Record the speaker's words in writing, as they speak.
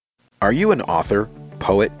Are you an author,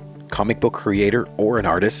 poet, comic book creator, or an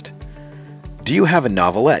artist? Do you have a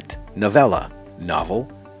novelette, novella,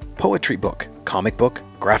 novel, poetry book, comic book,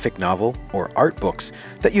 graphic novel, or art books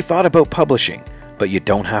that you thought about publishing, but you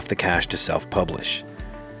don't have the cash to self-publish?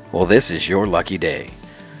 Well, this is your lucky day.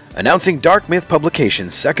 Announcing Dark Myth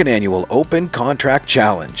Publications' second annual Open Contract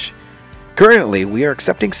Challenge. Currently, we are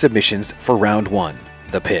accepting submissions for Round 1,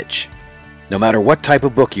 the pitch. No matter what type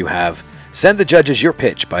of book you have, send the judges your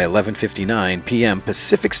pitch by 11:59 p.m.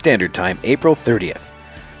 Pacific Standard Time, April 30th.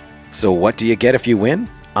 So what do you get if you win?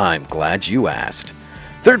 I'm glad you asked.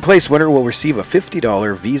 Third place winner will receive a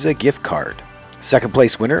 $50 Visa gift card. Second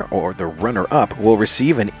place winner, or the runner-up, will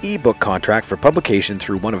receive an ebook contract for publication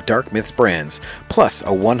through one of Dark Myth's brands, plus a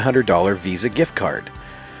 $100 Visa gift card.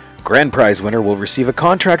 Grand prize winner will receive a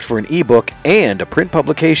contract for an ebook and a print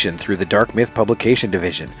publication through the Dark Myth Publication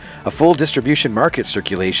Division, a full distribution market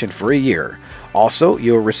circulation for a year. Also,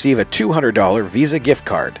 you'll receive a $200 Visa gift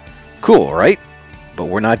card. Cool, right? But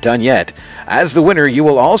we're not done yet. As the winner, you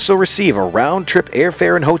will also receive a round-trip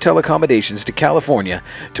airfare and hotel accommodations to California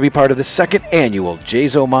to be part of the second annual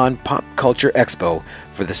Jazzomon Pop Culture Expo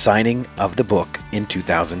for the signing of the book in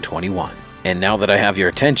 2021. And now that I have your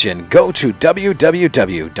attention, go to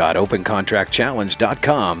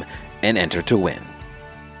www.opencontractchallenge.com and enter to win.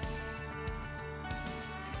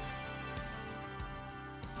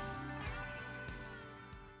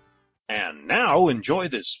 And now enjoy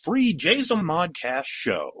this free Jason Modcast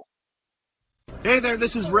show. Hey there,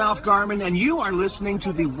 this is Ralph Garman, and you are listening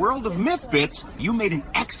to the World of Myth Bits. You made an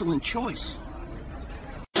excellent choice.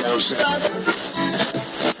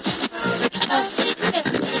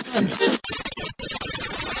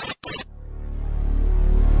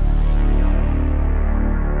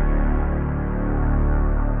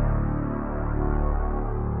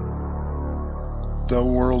 The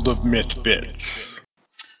World of Myth Bits.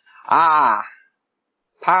 Ah,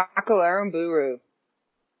 Paco Aramburu.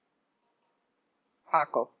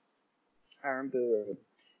 Paco Aramburu.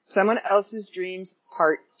 Someone Else's Dreams,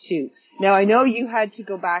 Part 2. Now, I know you had to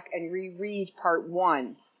go back and reread Part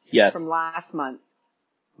 1 from last month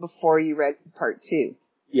before you read Part 2.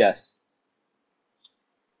 Yes.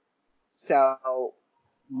 So,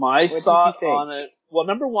 my thought on it, well,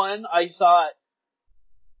 number one, I thought,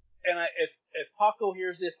 and if Paco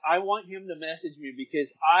hears this, I want him to message me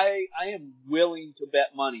because I am willing to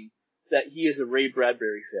bet money that he is a Ray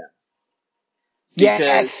Bradbury fan.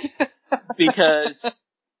 Yes. Because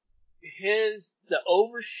the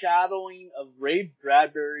overshadowing of Ray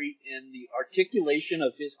Bradbury and the articulation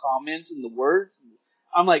of his comments and the words,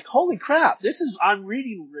 I'm like, holy crap, I'm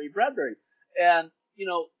reading Ray Bradbury. And,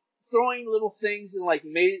 throwing little things in like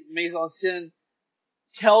Mise en Scène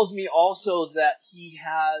tells me also that he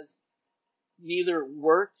has neither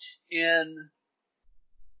worked in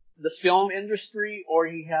the film industry or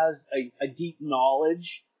he has a deep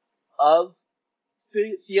knowledge of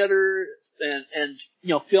theater and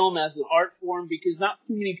film as an art form, because not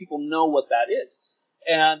too many people know what that is.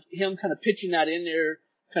 And him kind of pitching that in there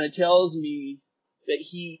kind of tells me that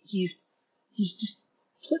he's just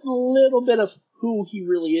putting a little bit of who he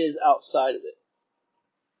really is outside of it.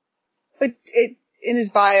 But in his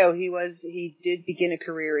bio, he did begin a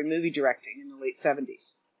career in movie directing in the late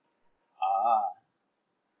 70s. Ah.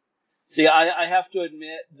 See, I have to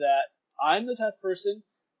admit that I'm the type of person,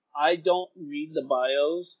 I don't read the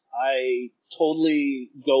bios. I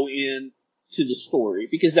totally go in to the story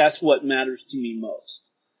because that's what matters to me most.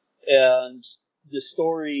 And the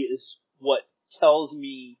story is what tells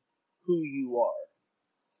me who you are.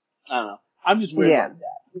 I don't know. I'm just weird like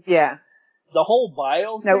that. Yeah. The whole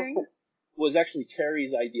bio thing was actually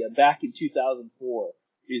Terry's idea back in 2004.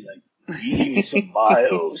 He's like, you need some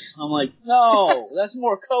bios. I'm like, no, that's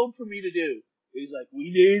more code for me to do. He's like,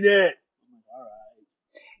 we need it. I'm like, all right.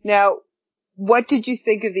 Now, what did you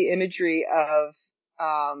think of the imagery of,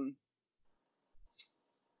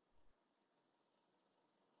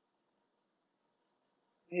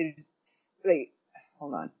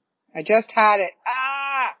 hold on. I just had it.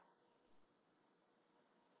 Ah!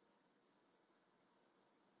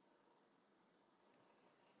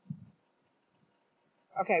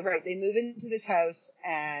 Okay, right. They move into this house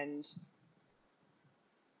and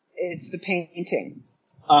it's the painting.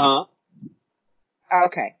 Uh-huh.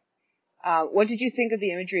 Okay. What did you think of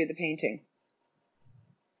the imagery of the painting?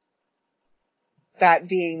 That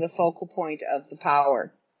being the focal point of the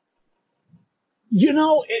power.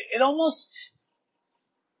 It almost,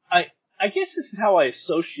 I guess this is how I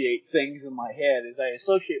associate things in my head, is I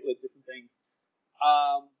associate with different things.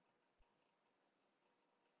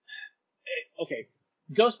 Okay.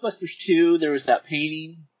 Ghostbusters 2, there was that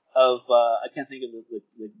painting I can't think of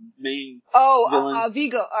the main villain.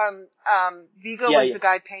 Vigo. Vigo Yeah, was yeah. the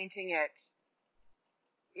guy painting it.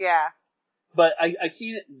 Yeah. But I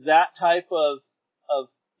seen it that type of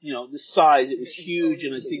the size. It was huge,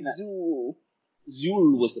 and I seen that.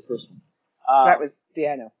 Zuru was the first one. That was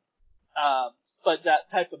I know. But that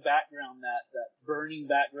type of background, that burning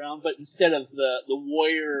background, but instead of the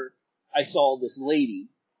warrior, I saw this lady,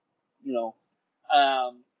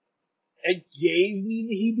 it gave me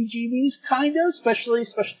the heebie-jeebies, kind of, especially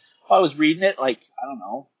I was reading it, like, I don't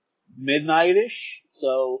know, midnight-ish,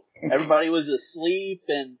 so everybody was asleep,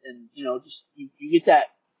 and just, you get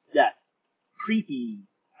that creepy,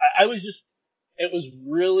 it was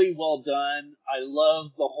really well done. I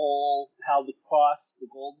love the whole, how the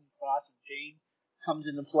golden cross of Jane comes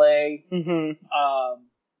into play. Mm-hmm.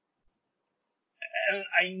 And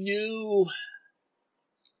I knew,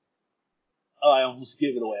 I almost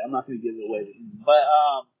gave it away. I'm not going to give it away. But,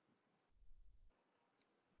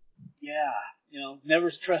 yeah,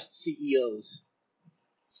 never trust CEOs.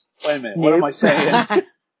 Wait a minute, what am I saying?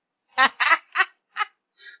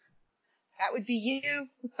 That would be you.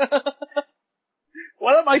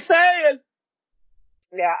 What am I saying?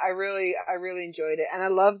 Yeah, I really enjoyed it, and I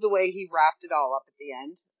love the way he wrapped it all up at the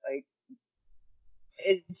end. Like,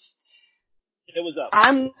 it was up.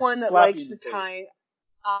 I'm one that likes the tying.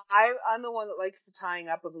 I'm the one that likes the tying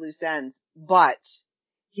up of loose ends, but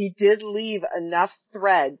he did leave enough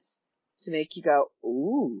threads to make you go,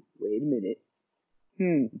 "Ooh, wait a minute."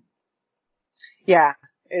 Yeah,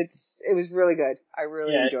 it was really good. I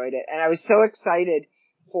really enjoyed it, and I was so excited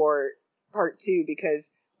for part 2 because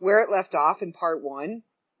where it left off in part 1,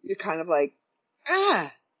 you're kind of like,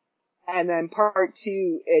 and then part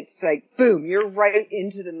 2, it's like, boom, you're right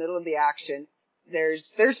into the middle of the action.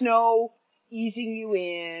 There's no easing you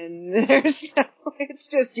in. It's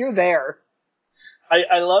just, you're there.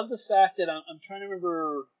 I love the fact that I'm trying to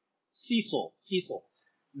remember Cecil.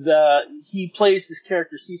 He plays this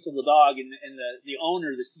character Cecil the dog, and the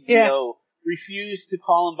owner, the CEO, refused to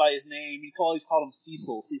call him by his name. He always called him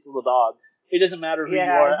Cecil the dog. It doesn't matter who you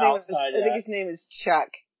are outside. I think his name is Chuck.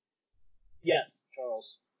 Yes,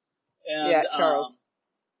 Charles. And, yeah, Charles.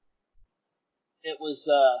 It was,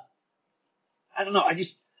 I don't know,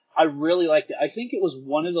 I really liked it. I think it was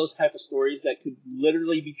one of those type of stories that could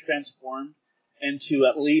literally be transformed into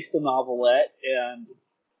at least a novelette, and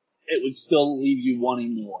it would still leave you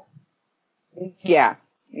wanting more. Yeah.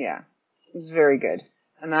 It was very good.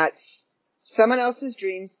 And that's Someone Else's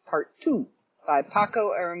Dreams Part 2 by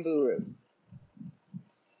Paco Aramburu.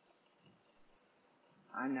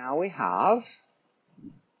 And now we have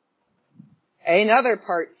another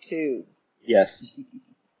Part 2. Yes.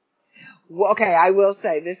 Well, okay, I will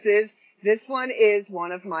say this one is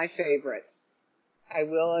one of my favorites. I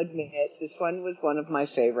will admit this one was one of my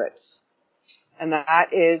favorites. And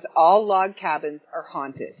that is All Log Cabins Are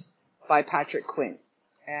Haunted by Patrick Quinn.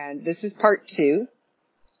 And this is Part 2.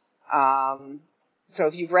 So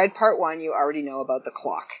if you've read Part 1, you already know about the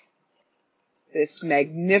clock. This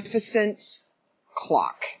magnificent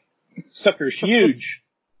clock. Sucker's huge.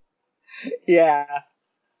 Yeah.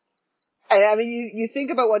 I mean, you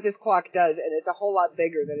think about what this clock does, and it's a whole lot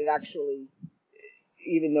bigger than it actually,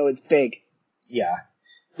 even though it's big. Yeah.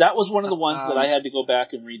 That was one of the ones that I had to go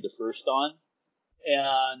back and read the first on.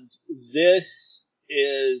 And this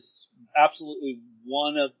is absolutely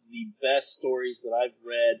one of the best stories that I've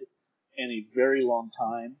read in a very long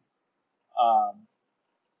time.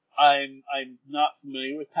 I'm not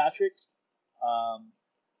familiar with Patrick.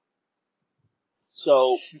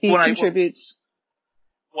 So he contributes.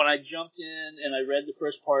 When I jumped in and I read the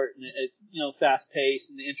first part, and it fast paced,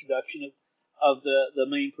 and the introduction of the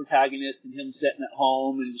main protagonist and him sitting at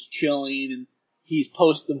home and just chilling, and he's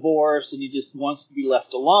post divorce and he just wants to be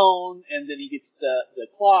left alone, and then he gets the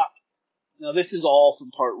clock. Now this is all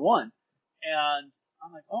from Part 1, and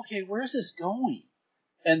I'm like, okay, where's this going?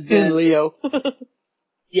 And then Leo.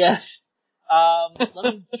 Yes. Let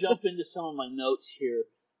me jump into some of my notes here.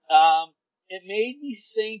 It made me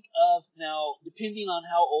think of, now, depending on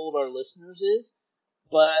how old our listeners is,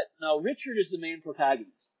 but now Richard is the main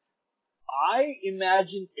protagonist. I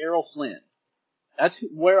imagined Errol Flynn. That's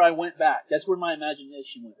where I went back. That's where my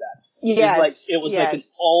imagination went back. Yes. It was like an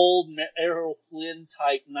old Errol Flynn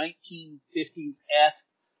type 1950s-esque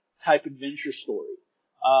type adventure story.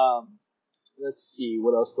 Let's see,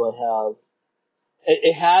 what else do I have?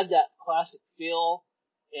 It had that classic feel,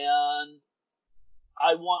 and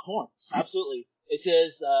I want more. Absolutely. It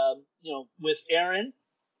says, with Aaron,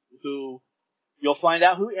 who you'll find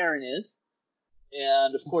out who Aaron is,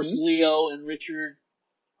 and of course Leo and Richard,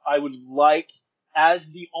 I would like, as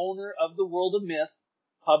the owner of the World of Myth,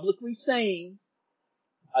 publicly saying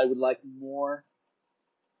I would like more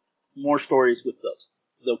stories with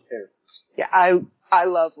those characters. Yeah, I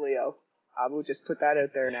love Leo. I will just put that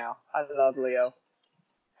out there now. I love Leo.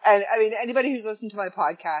 And I mean, anybody who's listened to my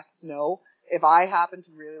podcasts know, if I happen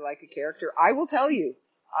to really like a character, I will tell you,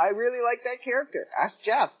 I really like that character. Ask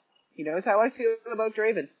Jeff. He knows how I feel about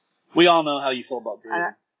Draven. We all know how you feel about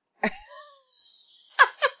Draven.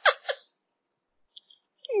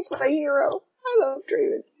 He's my hero. I love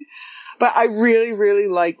Draven. But I really, really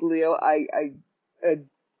like Leo. I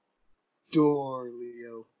adore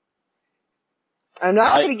Leo. I'm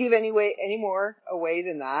not going to give any more away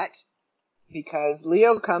than that, because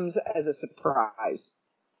Leo comes as a surprise.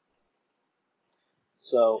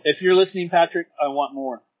 So, if you're listening, Patrick, I want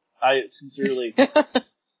more. I sincerely,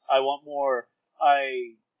 I want more.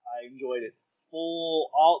 I enjoyed it.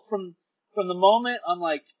 From the moment I'm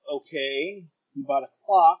like, okay, he bought a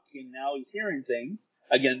clock and now he's hearing things,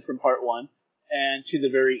 again from part 1, and to the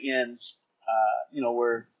very end,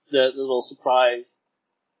 where the little surprise,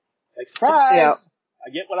 like, surprise! Yep. I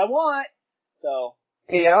get what I want. So.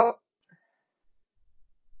 Yep.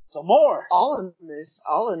 So more. All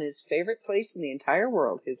in his favorite place in the entire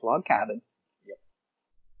world, his log cabin. Yep.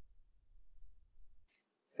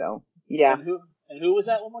 So, yeah. And who was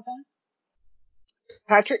that one more time?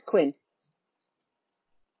 Patrick Quinn.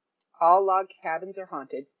 All Log Cabins Are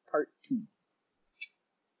Haunted, Part 2.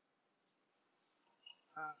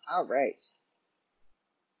 All right.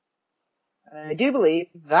 And I do believe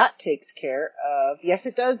that takes care of, yes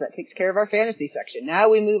it does, that takes care of our fantasy section. Now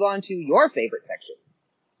we move on to your favorite section.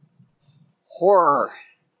 Horror.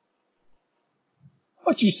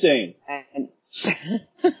 What you saying? And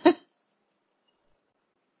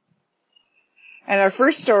and our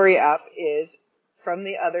first story up is From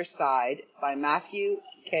the Other Side by Matthew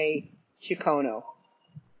K. Ciccone.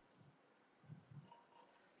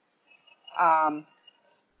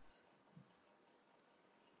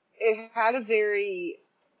 It had a very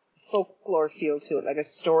folklore feel to it, like a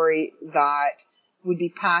story that would be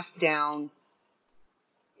passed down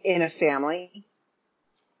in a family.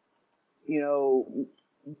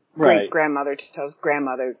 Great-grandmother tells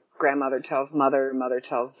grandmother, grandmother tells mother, mother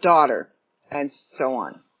tells daughter, and so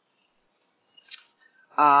on.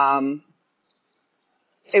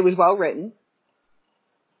 It was well written,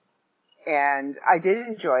 and I did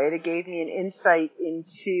enjoy it. It gave me an insight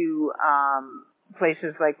into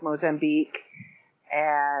places like Mozambique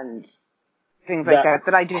and things like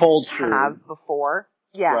that I didn't have before.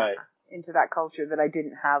 Yeah, right. Into that culture that I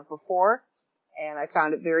didn't have before, and I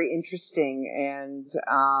found it very interesting and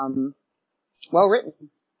well written.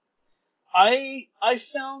 I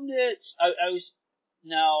found it. I was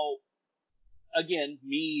now. Again,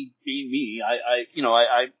 me being me, I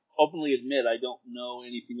openly admit I don't know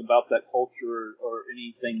anything about that culture or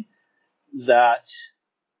anything that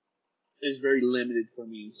is very limited for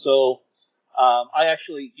me. So, I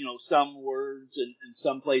actually, some words and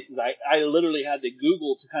some places, I literally had to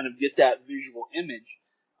Google to kind of get that visual image.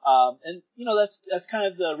 And, that's kind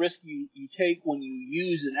of the risk you take when you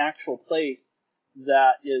use an actual place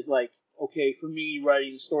that is like, okay, for me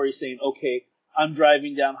writing a story saying, okay, I'm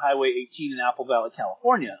driving down Highway 18 in Apple Valley,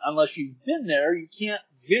 California. Unless you've been there, you can't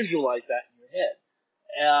visualize that in your head.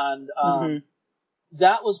 And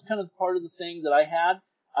that was kind of part of the thing that I had.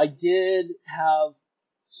 I did have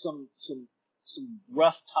some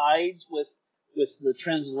rough tides with the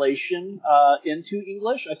translation into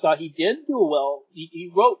English. I thought he did do well. He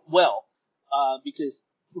wrote well because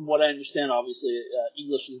from what I understand, obviously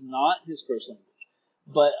English is not his first language.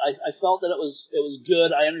 But I felt that it was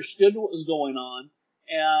good. I understood what was going on,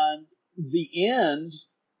 and the end,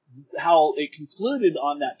 how it concluded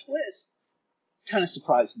on that twist, kind of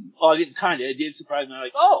surprised me. Well, it did surprise me. I'm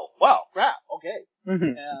like, oh, wow, crap, okay. Mm-hmm.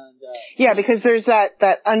 And yeah, because there's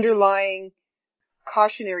that underlying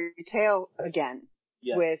cautionary tale again,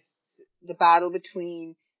 yes, with the battle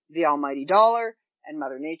between the almighty dollar and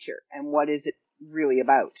Mother Nature, and what is it really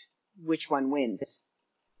about? Which one wins?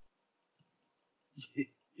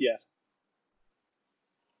 Yeah.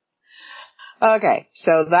 Okay,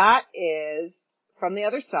 so that is From the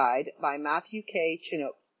Other Side by Matthew K.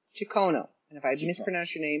 Ciccone. And if I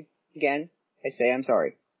mispronounce your name again, I say I'm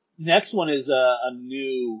sorry. Next one is another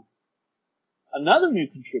new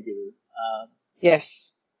contributor. Yes.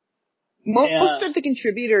 Most of the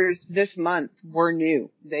contributors this month were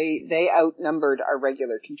new. They outnumbered our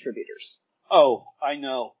regular contributors. Oh, I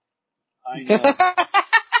know.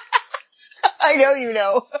 I know you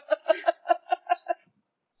know.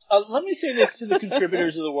 Let me say this to the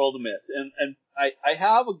contributors of the World of Myth, and I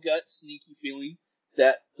have a gut sneaky feeling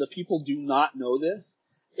that the people do not know this,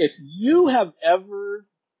 if you have ever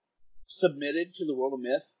submitted to the World of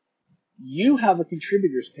Myth, you have a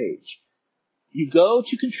contributors page. You go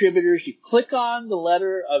to contributors, you click on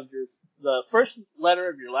the first letter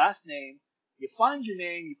of your last name, you find your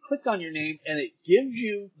name, you click on your name, and it gives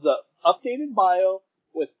you the updated bio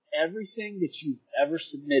with everything that you've ever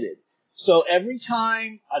submitted. So every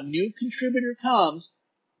time a new contributor comes,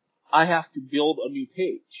 I have to build a new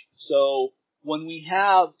page. So when we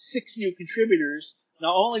have 6 new contributors,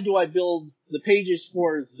 not only do I build the pages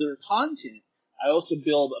for their content, I also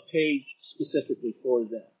build a page specifically for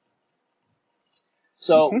them.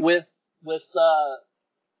 So with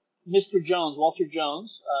Mr. Jones, Walter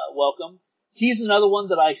Jones, welcome. He's another one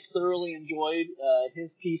that I thoroughly enjoyed.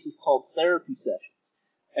 His piece is called Therapy Sessions.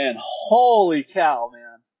 And holy cow,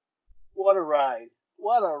 man. What a ride.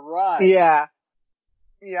 What a ride. Yeah.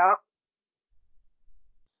 Yeah.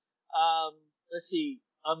 Let's see.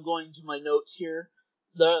 I'm going to my notes here.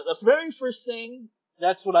 The very first thing,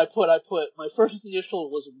 that's what I put. My first initial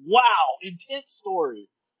was, wow, intense story.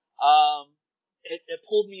 It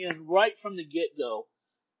pulled me in right from the get-go.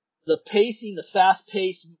 The pacing, the fast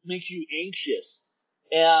pace makes you anxious.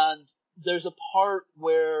 And there's a part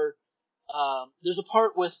where,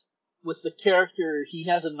 with the character, he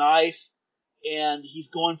has a knife and he's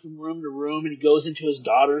going from room to room and he goes into his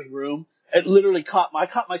daughter's room. It literally I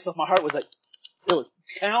caught myself, my heart was like, it was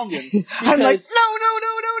pounding. I'm like,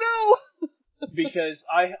 no. Because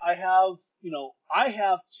I have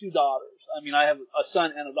 2 daughters. I mean, I have a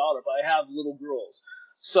son and a daughter, but I have little girls.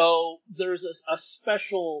 So there's a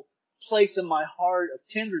special place in my heart of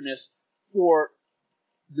tenderness for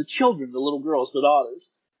the children, the little girls, the daughters.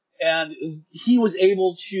 And he was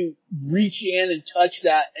able to reach in and touch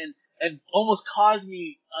that and almost caused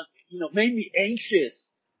me, made me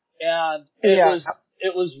anxious. And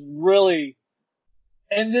it was really,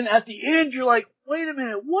 and then at the end you're like, wait a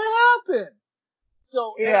minute, what happened?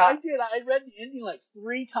 So I read the ending like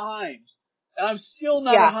 3 times and I'm still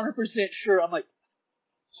not 100% sure. I'm like,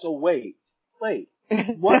 so wait, what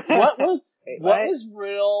was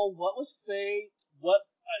real? What was fake?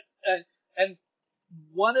 And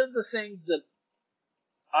one of the things that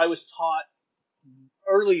I was taught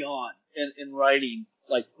early on in writing,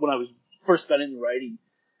 like when I was first got into writing,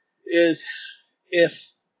 is if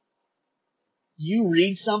you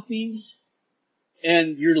read something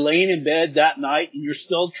and you're laying in bed that night and you're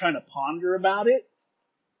still trying to ponder about it,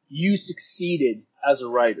 you succeeded as a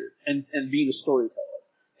writer and being a storyteller.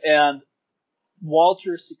 And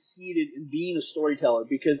Walter succeeded in being a storyteller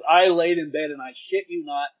because I laid in bed and I shit you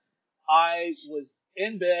not, I was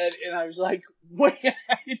in bed and I was like, wait,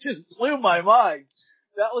 it just blew my mind.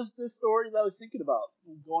 That was the story that I was thinking about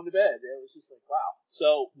going to bed. It was just like, wow.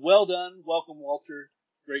 So well done. Welcome, Walter.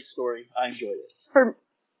 Great story. I enjoyed it.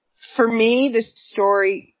 For me, this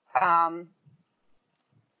story, I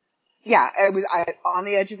was on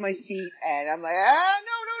the edge of my seat and I'm like,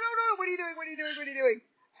 no, what are you doing?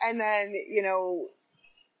 And then,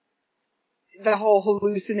 the whole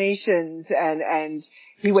hallucinations and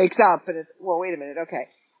he wakes up and it's, well, wait a minute. Okay.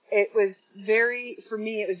 For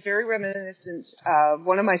me, it was very reminiscent of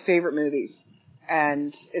one of my favorite movies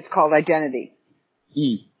and it's called Identity.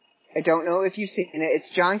 I don't know if you've seen it.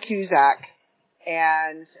 It's John Cusack.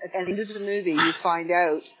 And at the end of the movie, you find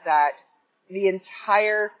out that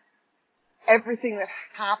everything that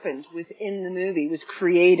happened within the movie was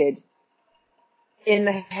created in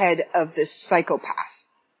the head of this psychopath.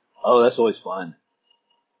 Oh, that's always fun.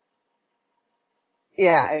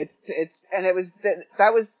 Yeah, that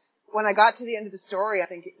was when I got to the end of the story. I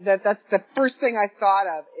think that's the first thing I thought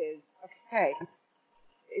of is, okay,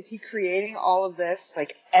 is he creating all of this,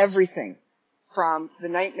 like everything from the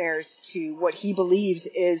nightmares to what he believes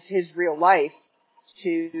is his real life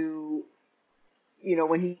to,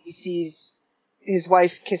 when he sees his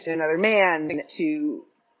wife kissing another man to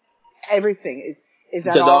everything is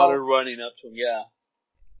that the all? The daughter running up to him, yeah.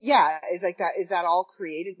 Yeah, is like that. Is that all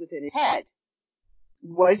created within his head?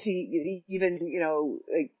 Was he even,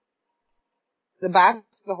 like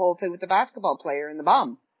the whole thing with the basketball player and the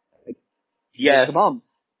bum? Like, yes, the bum.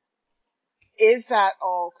 Is that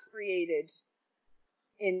all created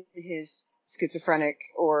in his schizophrenic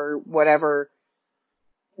or whatever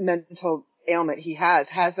mental ailment he has?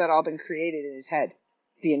 Has that all been created in his head?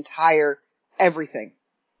 The entire everything.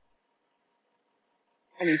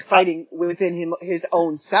 And he's fighting within him, his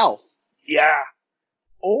own self. Yeah.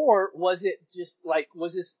 Or was it just like,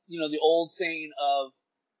 was this, the old saying of,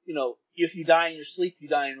 if you die in your sleep, you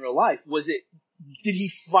die in real life? Did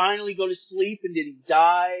he finally go to sleep and did he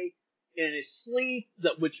die in his sleep,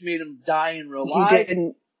 which made him die in real life?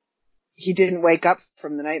 He didn't wake up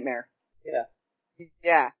from the nightmare. Yeah.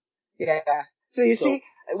 Yeah. So you see,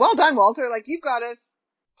 well done, Walter. Like, you've got us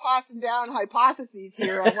tossing down hypotheses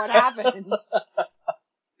here on what happened.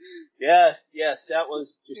 Yes, that was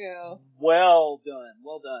just well done.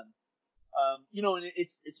 And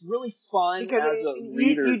it's really fun because as a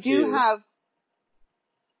reader you do too. have,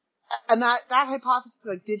 and that hypothesis,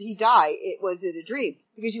 like, did he die? Was it a dream?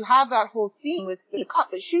 Because you have that whole scene with the cop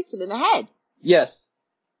that shoots him in the head. Yes.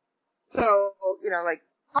 So, like,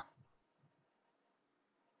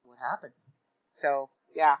 what happened? So,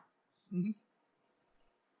 yeah. Mm-hmm.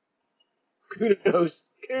 Kudos,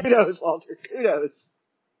 Walter, kudos.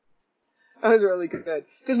 That was really good.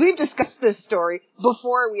 Because we've discussed this story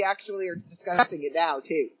before we actually are discussing it now,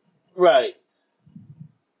 too. Right.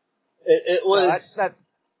 It was... So that's...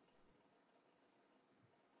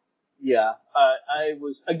 Yeah. I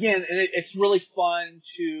was... Again, it's really fun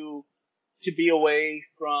to be away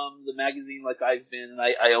from the magazine like I've been. And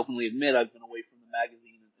I openly admit I've been away from the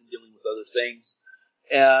magazine and dealing with other things.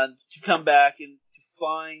 And to come back and to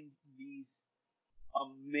find these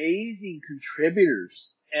amazing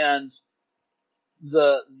contributors and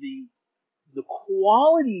the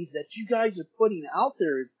qualities that you guys are putting out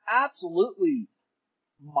there is absolutely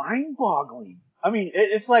mind-boggling. I mean,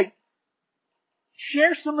 it's like,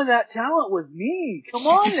 share some of that talent with me. Come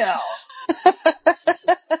on now.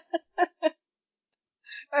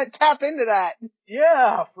 Tap into that.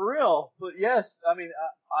 Yeah, for real. But yes, I mean,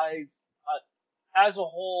 I as a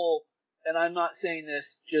whole, and I'm not saying this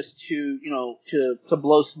just to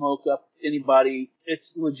blow smoke up anybody.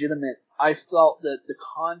 It's legitimate. I felt that the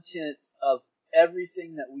content of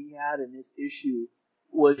everything that we had in this issue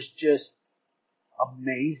was just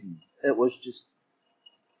amazing. It was just,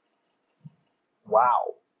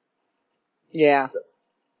 wow. Yeah.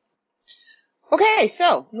 Okay,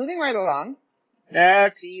 so moving right along.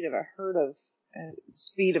 Next. Speed of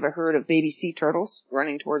a herd of baby sea turtles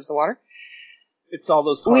running towards the water. It's all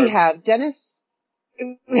those cards.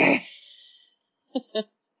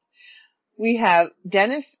 We have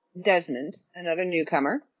Dennis Desmond, another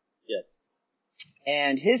newcomer. Yes.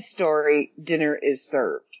 And his story, Dinner is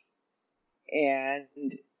Served.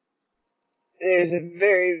 And there's a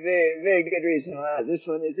very, very, very good reason why this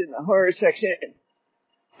one is in the horror section.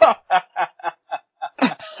 Go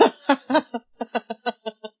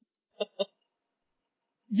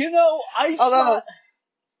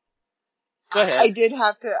ahead. I did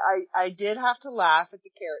have to laugh at the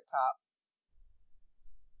Carrot Top.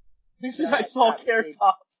 Because I saw Carrot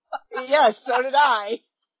Top. Yes, so did I.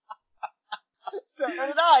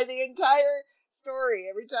 The entire story,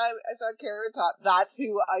 every time I saw Carrot Top, that's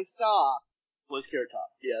who I saw. Was Carrot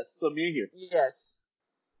Top. Yes. So me here. Yes.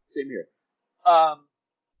 Same here.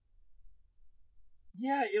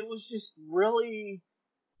 Yeah, it was just really,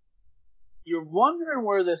 you're wondering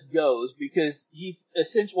where this goes because he's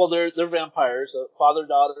essentially, well, they're vampires, a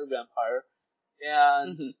father-daughter vampire.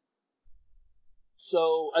 And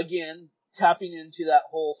so again, tapping into that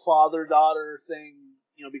whole father-daughter thing,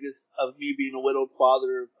 because of me being a widowed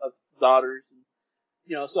father of daughters.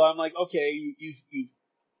 So I'm like, okay,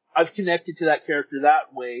 I've connected to that character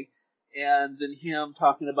that way. And then him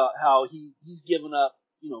talking about how he's given up,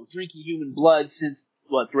 drinking human blood since,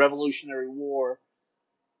 the Revolutionary War.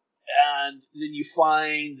 And then you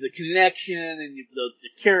find the connection and the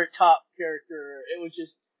Carrot Top character. It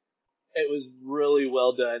was really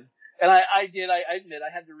well done. And I admit, I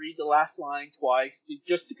had to read the last line twice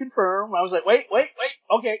just to confirm. I was like, wait,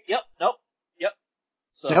 okay, yep, nope, yep.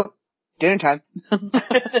 So. Nope, dinner time.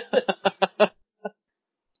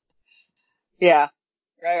 Yeah,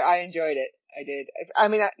 I enjoyed it. I did. I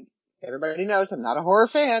mean, everybody knows I'm not a horror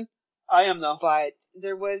fan. I am though. But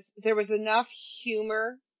there was enough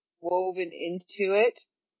humor woven into it.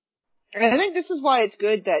 And I think this is why it's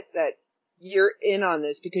good that you're in on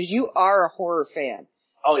this, because you are a horror fan.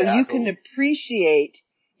 Oh, so yeah, you can appreciate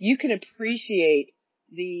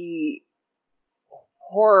the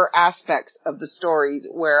horror aspects of the story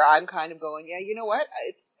where I'm kind of going, yeah, you know what?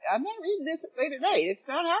 I'm not reading this late at night. It's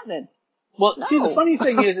not happening. Well, no. See, the funny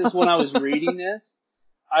thing is when I was reading this,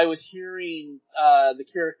 I was hearing the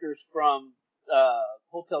characters from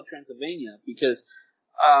Hotel Transylvania because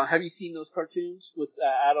have you seen those cartoons with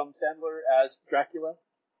Adam Sandler as Dracula?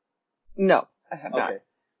 No, I have not. Okay.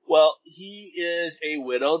 Well, he is a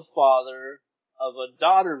widowed father of a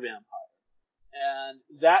daughter vampire. And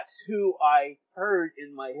that's who I heard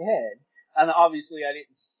in my head. And obviously I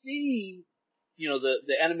didn't see,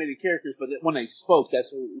 the animated characters, but when they spoke, that's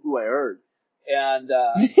who I heard. And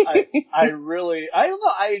I really, I don't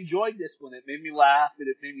know, I enjoyed this one. It made me laugh and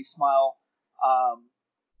it made me smile.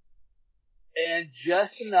 and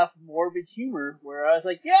just enough morbid humor where I was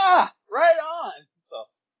like, yeah, right on. So,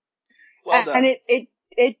 well done. And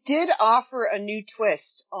it did offer a new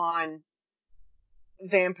twist on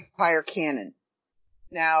vampire canon.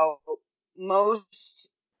 Now, most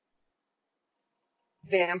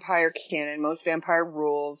vampire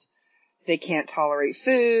rules, they can't tolerate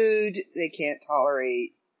food, they can't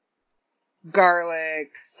tolerate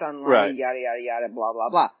garlic, sunlight, right. yada, yada, yada, blah, blah,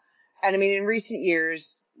 blah. And I mean, in recent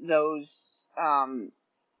years, those,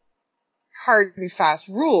 hard and fast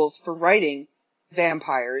rules for writing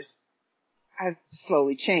vampires have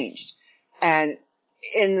slowly changed. And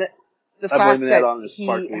in the fact that he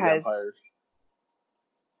has,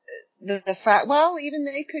 the fact, well, even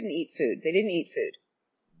they couldn't eat food. They didn't eat food.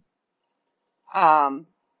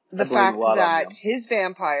 The fact that his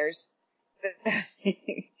vampires,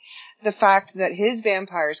 the fact that his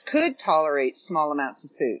vampires could tolerate small amounts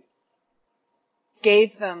of food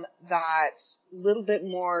gave them that little bit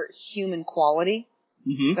more human quality,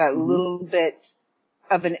 that little bit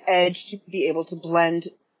of an edge to be able to blend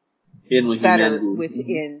better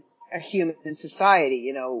within a human society,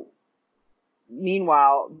 you know.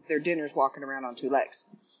 Meanwhile, their dinner's walking around on two legs,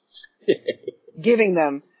 giving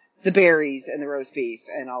them the berries and the roast beef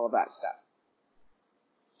and all of that stuff.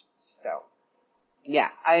 So, yeah,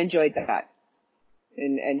 I enjoyed that.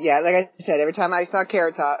 And yeah, like I said, every time I saw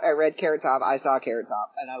Carrot Top, I read Carrot Top, I saw Carrot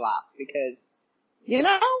Top, and I laughed because, you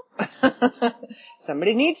know,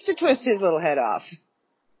 somebody needs to twist his little head off.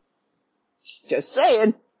 Just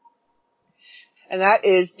saying. And that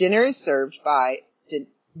is Dinner is Served by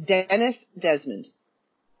Dennis Desmond.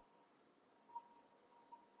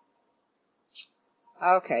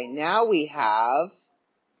 Okay, now we have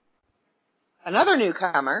another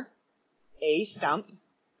newcomer, A Stump,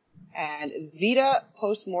 and Vita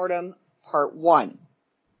Postmortem Part 1.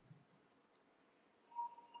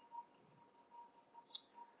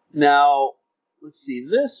 Now, let's see,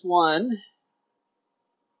 this one,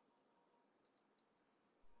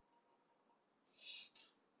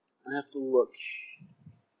 I have to look.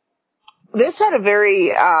 This had a very,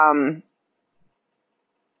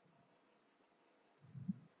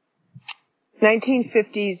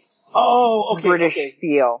 1950s British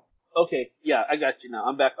feel. Okay, yeah, I got you now.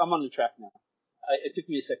 I'm back. I'm on the track now. It took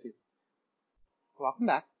me a second. Welcome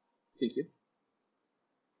back. Thank you.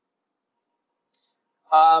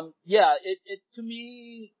 Yeah, it to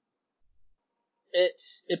me,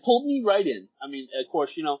 it pulled me right in. I mean, of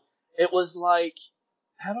course, you know, it was like,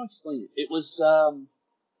 how do I explain it?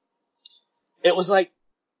 It was like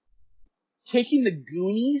taking the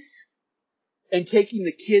Goonies and taking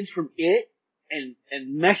the kids from it and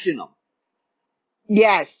meshing them.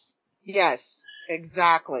 Yes,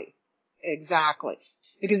 exactly.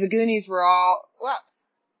 Because the Goonies were all, well,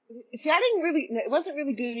 see, it wasn't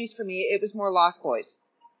really Goonies for me, it was more Lost Boys.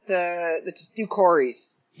 The two Coreys.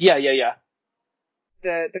 Yeah.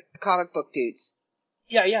 The comic book dudes.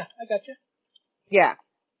 Yeah, I gotcha. Yeah.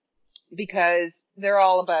 Because they're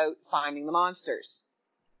all about finding the monsters.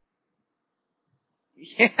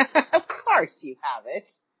 Yeah, of course you have it.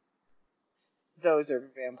 Those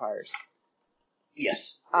are vampires.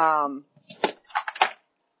 Yes.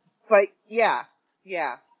 But yeah.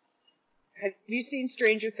 Have you seen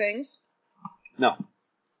Stranger Things? No.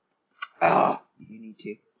 Oh, you need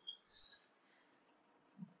to.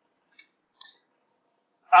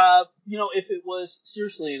 You know, if it was,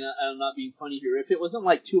 seriously, and I'm not being funny here, if it wasn't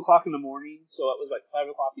like 2 o'clock in the morning, so it was like 5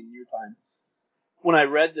 o'clock in your time, when I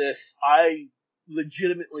read this, I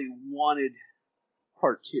legitimately wanted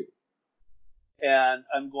part 2. And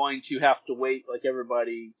I'm going to have to wait, like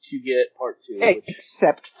everybody, to get part 2.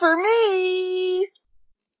 Except for me!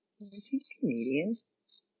 Is he Canadian?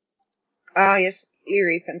 Ah, yes,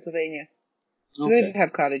 Erie, Pennsylvania. So okay. They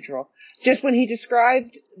have cottage roll. Just when he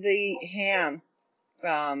described the ham,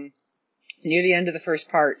 near the end of the first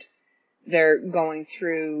part, they're going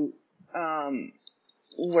through,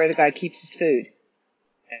 where the guy keeps his food.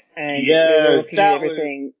 And they're looking at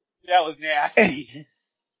everything. That was nasty.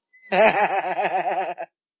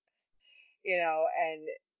 You know, and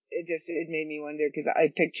it made me wonder, because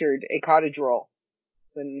I pictured a cottage roll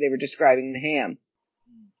when they were describing the ham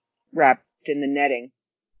wrapped in the netting.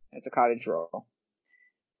 That's a cottage roll.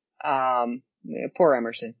 Poor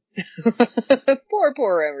Emerson.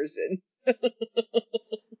 Poor Emerson.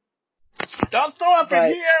 Don't throw up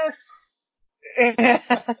in here!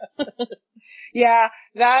 Yeah,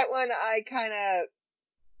 that one I kind of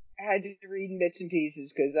had to read in bits and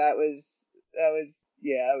pieces, because that was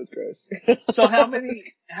gross. So how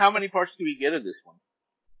many parts do we get of this one?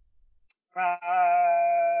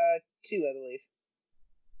 2, I believe.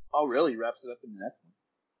 Oh, really? Wraps it up in the next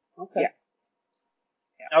one. Okay. Yeah.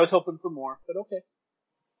 I was hoping for more, but okay.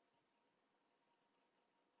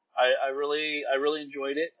 I really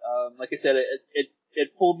enjoyed it. Like I said,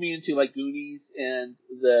 it pulled me into like Goonies and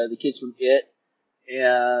the kids from It,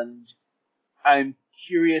 and I'm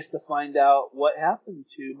curious to find out what happened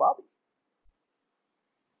to Bobby.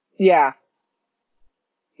 Yeah.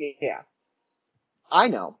 Yeah. I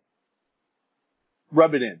know.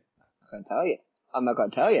 Rub it in. I'm not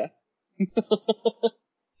gonna tell you.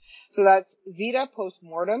 So that's Vita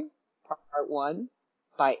Postmortem, Part 1,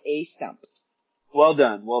 by A. Stump. Well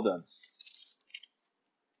done, well done.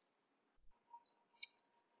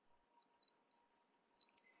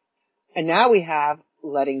 And now we have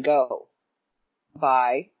Letting Go,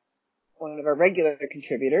 by one of our regular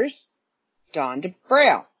contributors, Don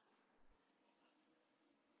DeBrail.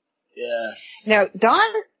 Yes. Now,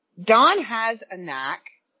 Don has a knack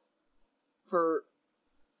for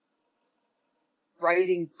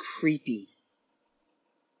writing creepy.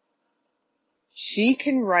 She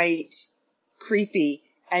can write creepy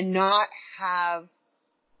and not have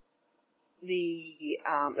the,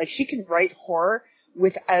 like she can write horror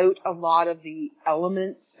without a lot of the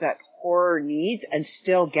elements that horror needs and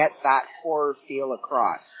still gets that horror feel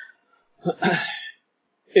across.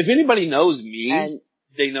 If anybody knows me,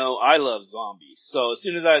 they know I love zombies. So as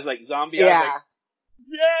soon as I was like zombie, yeah. I was like,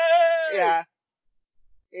 yay! Yeah.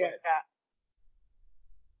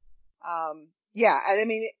 Yeah, and I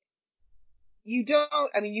mean, you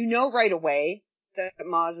know right away that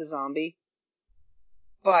Ma's a zombie,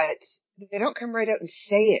 but they don't come right out and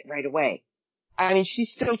say it right away. I mean,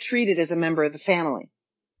 she's still treated as a member of the family.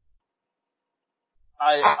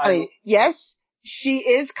 I mean, yes, she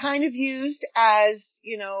is kind of used as,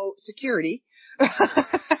 security.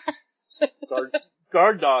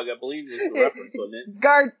 Guard dog, I believe was the reference, wasn't it?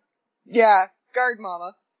 Guard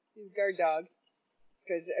mama. She's guard dog.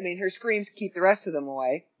 Because, I mean, her screams keep the rest of them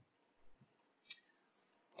away.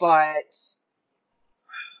 But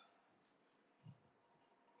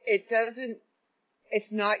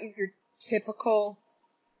it's not your typical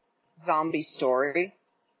zombie story.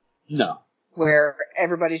 No. Where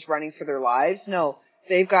everybody's running for their lives. No.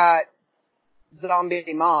 They've got Zombie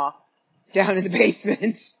Ma down in the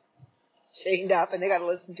basement, chained up, and they gotta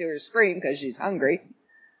listen to her scream because she's hungry.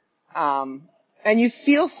 And you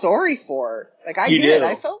feel sorry for her. Like I did.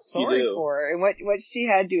 I felt sorry for her and what she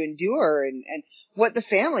had to endure and what the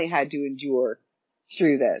family had to endure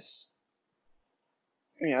through this.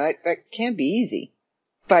 That can't be easy.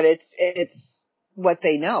 But it's what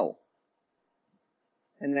they know.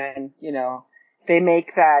 And then, they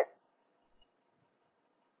make that.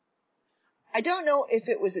 I don't know if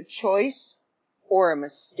it was a choice or a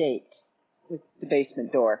mistake with the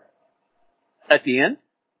basement door. At the end?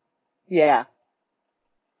 Yeah.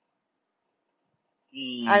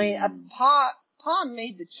 I mean, Pa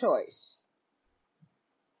made the choice.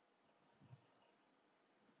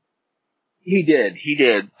 He did.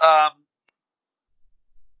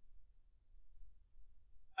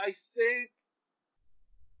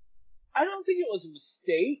 I don't think it was a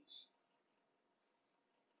mistake.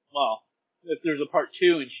 Well, if there's a part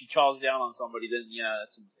 2 and she chaws down on somebody, then yeah,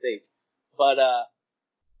 that's a mistake. But,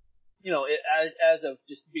 as of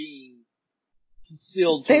just being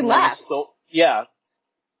concealed to one story. Yeah.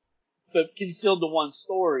 But concealed to one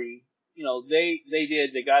story,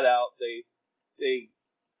 they got out, they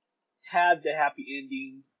had the happy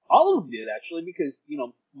ending. All of them did, actually, because,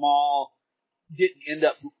 Ma didn't end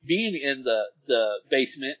up being in the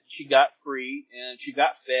basement. She got free, and she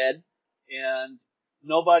got fed, and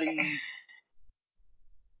nobody...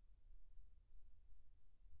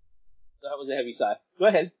 That was a heavy sigh. Go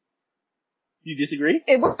ahead. Do you disagree?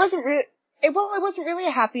 It wasn't really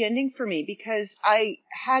a happy ending for me because I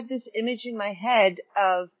had this image in my head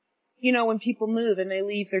of, when people move and they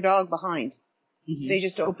leave their dog behind. Mm-hmm. They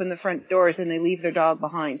just open the front doors and they leave their dog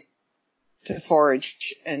behind to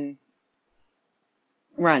forage and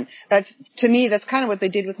run. To me, that's kind of what they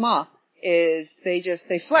did with Ma, is they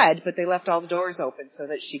fled, but they left all the doors open so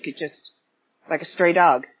that she could just, like a stray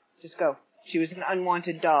dog, just go. She was an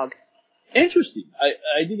unwanted dog. Interesting.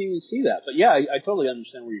 I didn't even see that, but yeah, I totally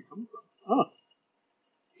understand where you're coming from. Huh.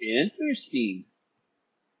 Interesting.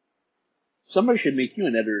 Somebody should make you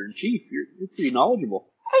an editor-in-chief. You're pretty knowledgeable.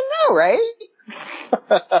 I know, right?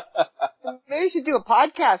 Maybe we should do a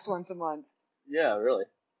podcast once a month. Yeah, really.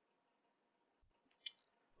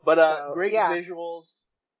 But, great visuals.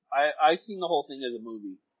 I seen the whole thing as a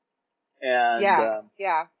movie. And,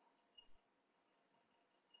 yeah.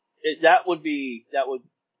 That would be an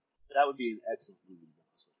excellent movie.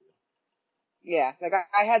 Yeah, like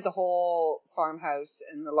I had the whole farmhouse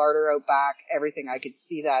and the larder out back, everything. I could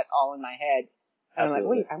see that all in my head. And I'm like,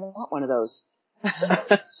 wait, I want one of those.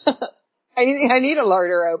 I need a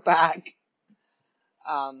larder out back.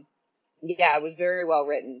 Yeah, it was very well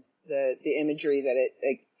written. The imagery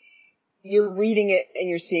that you're reading it and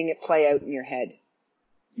you're seeing it play out in your head.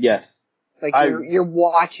 Yes. Like you're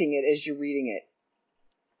watching it as you're reading it.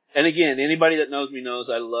 And again, anybody that knows me knows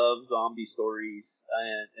I love zombie stories,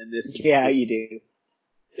 and this. Yeah, you do.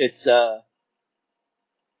 It's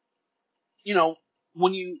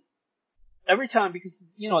every time, because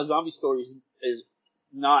a zombie story is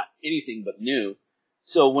not anything but new.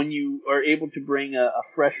 So when you are able to bring a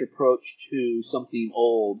fresh approach to something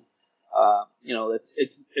old,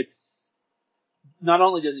 it's not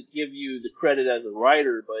only does it give you the credit as a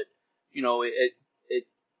writer, but it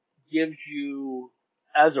gives you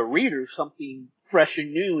as a reader something fresh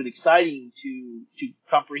and new and exciting to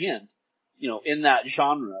comprehend, in that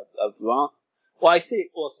genre of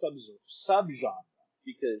subgenre,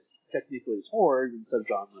 because technically it's horror and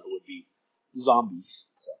subgenre would be zombies.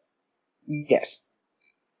 So. Yes.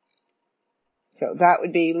 So that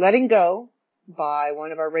would be Letting Go by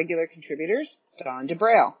one of our regular contributors, Don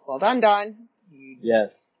DeBrail. Well done, Don.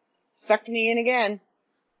 Yes. Sucked me in again.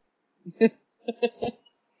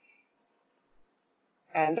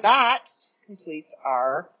 And that completes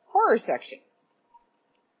our horror section.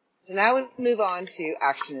 So now we move on to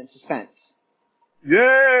action and suspense.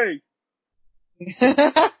 Yay!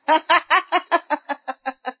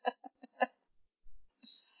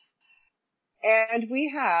 And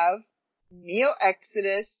we have Neo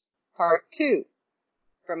Exodus Part 2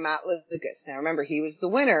 from Matt Lucas. Now remember, he was the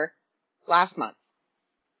winner last month.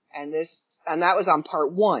 And that was on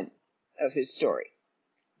Part 1 of his story.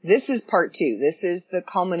 This is Part 2. This is the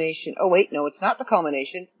culmination. Oh wait, no, it's not the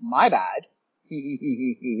culmination. My bad.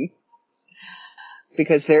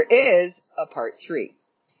 Because there is a Part 3.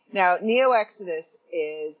 Now, Neo Exodus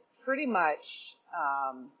is pretty much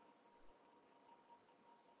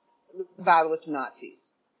the battle with the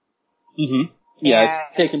Nazis. Mm-hmm. Yeah,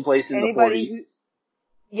 it's taking place in the 40s.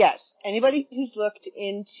 Yes. Anybody who's looked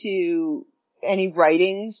into any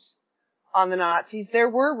writings on the Nazis, there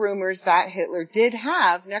were rumors that Hitler did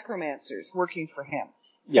have necromancers working for him.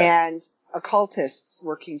 Yes. And occultists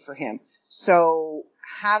working for him. So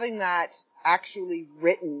having that actually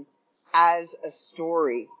written as a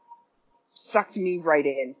story sucked me right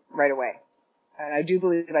in right away. And I do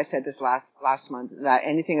believe I said this last month, that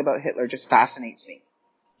anything about Hitler just fascinates me.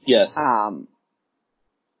 Yes.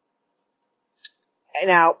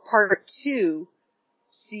 Now, Part 2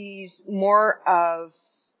 sees more of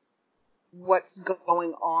what's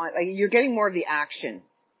going on. Like, you're getting more of the action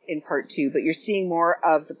in Part 2, but you're seeing more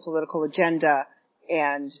of the political agenda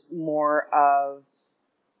and more of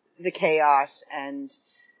the chaos and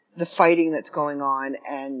the fighting that's going on,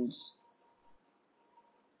 and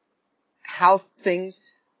how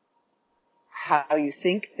you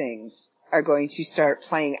think things are going to start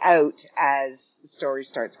playing out as the story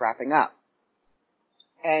starts wrapping up.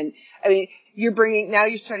 And, I mean, you're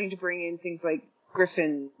starting to bring in things like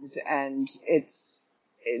griffins, and it's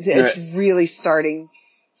really starting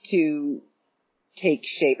to take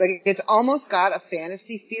shape. Like, it's almost got a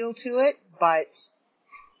fantasy feel to it, but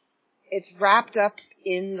it's wrapped up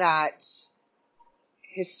in that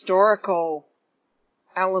historical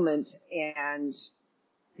element and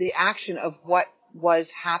the action of what was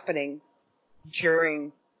happening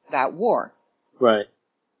during that war. Right.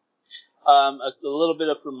 A little bit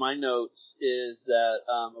from my notes is that,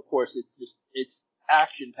 of course, it's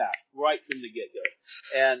action packed right from the get go.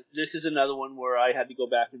 And this is another one where I had to go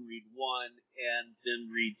back and read 1 and then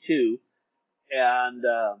read 2. And,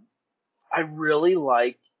 I really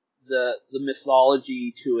like the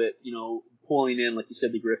mythology to it, pulling in, like you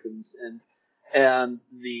said, the griffins and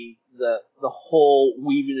the whole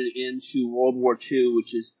weaving it into World War II,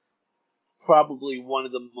 which is probably one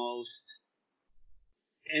of the most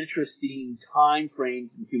interesting time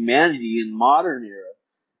frames in humanity in modern era.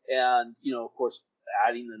 And, of course,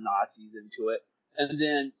 adding the Nazis into it. And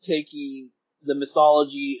then taking the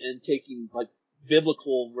mythology and taking, like,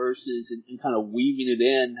 biblical verses and kind of weaving it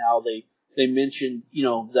in, how they mentioned,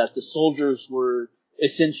 that the soldiers were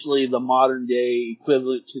essentially the modern day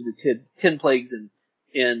equivalent to the 10 plagues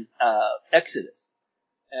in Exodus.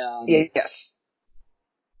 Yes.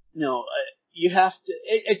 You have to,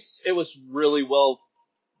 it was really well,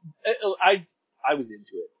 I was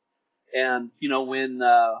into it. And, when,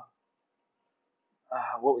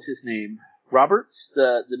 what was his name? Roberts,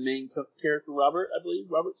 the main character, Robert, I believe,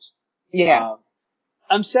 Roberts. Yeah.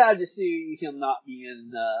 I'm sad to see him not be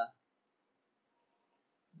in,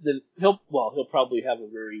 he'll probably have a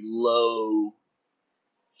very low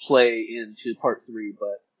play into Part 3,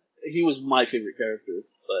 but he was my favorite character.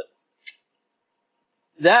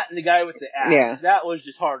 But that and the guy with the axe, that was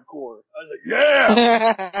just hardcore. I was like,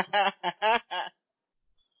 yeah!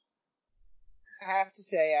 I have to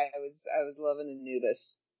say, I was loving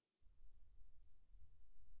Anubis.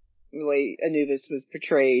 The way Anubis was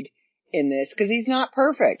portrayed in this, because he's not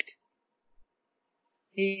perfect.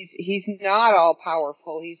 He's not all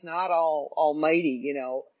powerful. He's not all almighty, you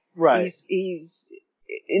know. Right. He's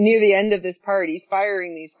near the end of this part, he's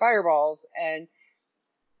firing these fireballs, and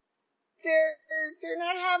they're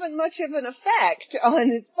not having much of an effect on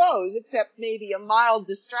his foes, except maybe a mild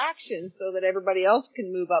distraction so that everybody else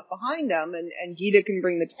can move up behind him and Gita can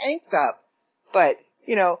bring the tanks up. But,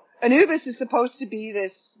 you know, Anubis is supposed to be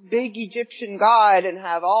this big Egyptian god and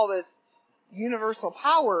have all this universal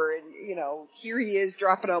power, and, you know, here he is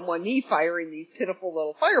dropping on one knee firing these pitiful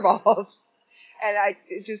little fireballs. And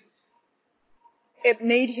it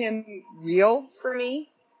made him real for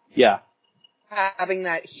me. Yeah. Having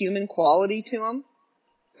that human quality to him.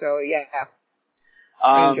 So, yeah.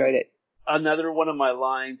 I enjoyed it. Another one of my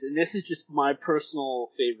lines, and this is just my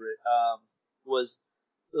personal favorite, was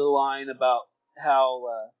the line about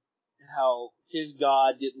how his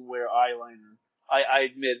god didn't wear eyeliner. I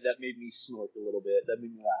admit that made me snort a little bit. That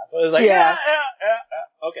made me laugh. I was like, yeah.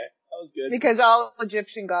 Okay, that was good. Because all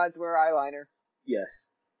Egyptian gods wear eyeliner. Yes.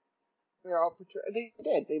 They're all they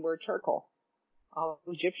did. They wore charcoal. All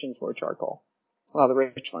Egyptians wore charcoal. Well, the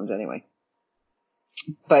rich ones anyway.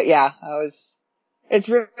 But yeah, it's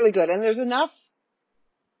really good. And there's enough,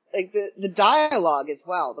 like the dialogue as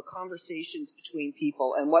well, the conversations between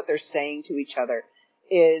people and what they're saying to each other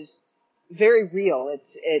is very real.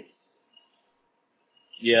 It's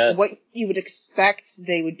yes. what you would expect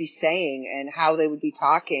they would be saying and how they would be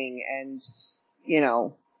talking, and, you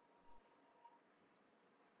know,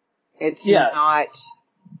 it's not.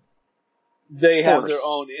 They have their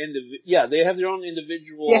own they have their own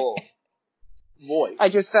individual voice. I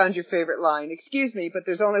just found your favorite line. Excuse me, but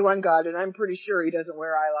there's only one God, and I'm pretty sure he doesn't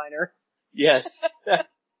wear eyeliner. Yes. That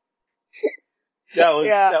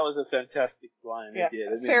was a fantastic line. Yeah. It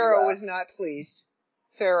did. It Pharaoh was not pleased.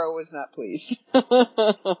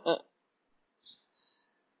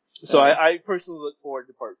 So I personally look forward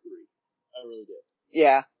to part 3. I really do.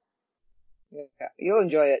 Yeah. You'll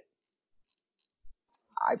enjoy it.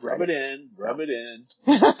 Rub it in.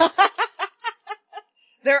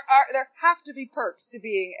 There have to be perks to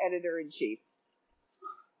being editor-in-chief.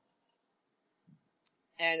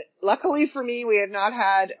 And luckily for me, we have not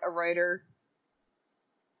had a writer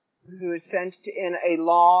who has sent in a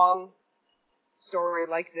long story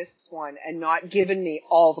like this one and not given me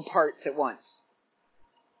all the parts at once.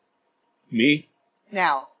 Me?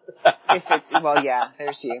 Now, if it's, well, yeah,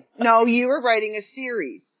 there's you. No, you were writing a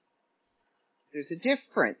series. There's a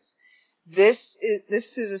difference. This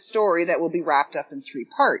is a story that will be wrapped up in 3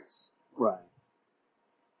 parts. Right.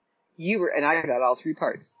 And I got all 3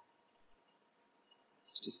 parts.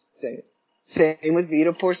 Just say it. Same with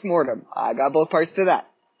Vita Postmortem. I got both parts to that.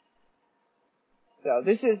 So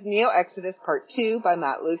this is Neo Exodus Part 2 by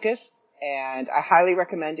Matt Lucas, and I highly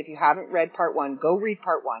recommend, if you haven't read Part 1, go read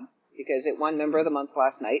Part 1, because it won Member of the Month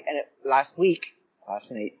last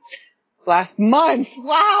month,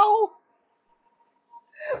 wow!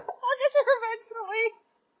 I'll get there eventually.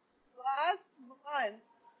 Last month.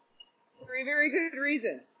 For a very good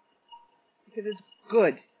reason. Because it's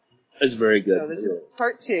good. It's very good. So this is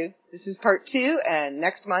Part 2. This is Part 2, and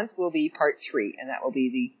next month will be Part 3, and that will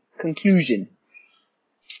be the conclusion.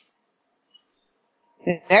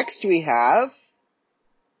 Next we have,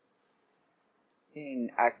 in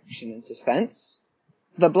action and suspense,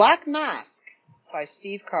 The Black Mask by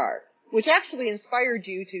Steve Carr, which actually inspired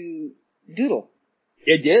you to doodle.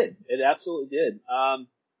 It did. It absolutely did.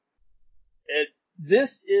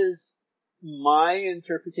 This is my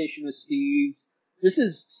interpretation of Steve. This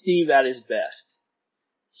is Steve at his best.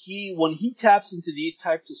 When he taps into these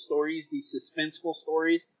types of stories, these suspenseful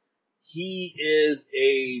stories, he is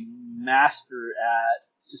a master at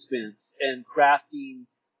suspense and crafting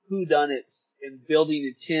whodunits and building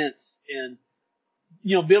intents and,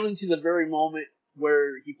 you know, building to the very moment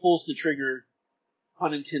where he pulls the trigger,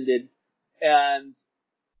 pun intended. And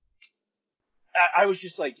I was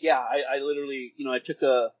just like, yeah, I literally, you know, I took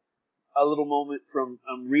a little moment from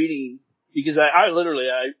reading, because I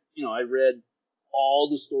read all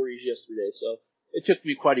the stories yesterday, so it took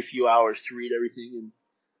me quite a few hours to read everything,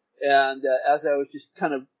 and as I was just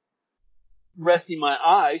kind of resting my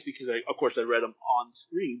eyes, because of course I read them on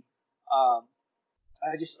screen,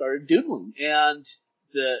 I just started doodling, and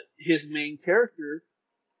his main character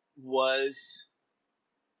was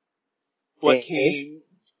what came.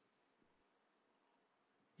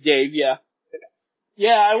 Dave, yeah.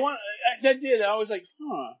 Yeah, I was like,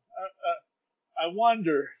 I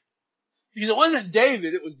wonder. Because it wasn't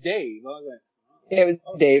David, it was Dave. I was like, yeah, it was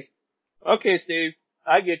Dave. Okay, Steve,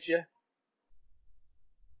 I get you.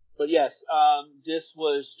 But yes, this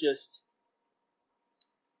was just,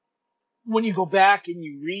 when you go back and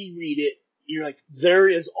you reread it, you're like, there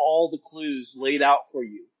is all the clues laid out for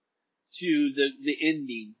you to the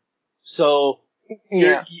ending. So,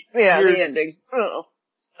 the ending.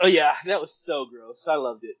 Oh yeah, that was so gross. I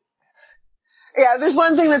loved it. Yeah, there's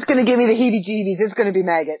one thing that's going to give me the heebie-jeebies. It's going to be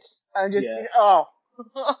maggots. I'm just,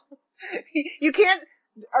 you can't,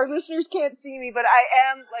 our listeners can't see me, but I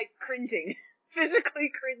am like cringing, physically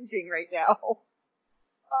cringing right now. Oh.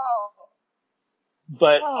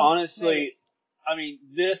 But honestly, maggots. I mean,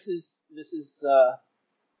 this is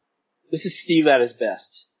Steve at his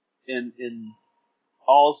best. In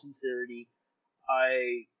all sincerity,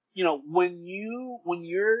 when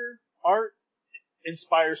your art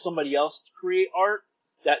inspires somebody else to create art,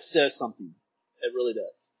 that says something. It really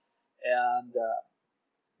does. And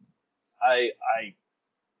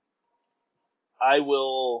I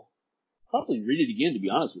will probably read it again, to be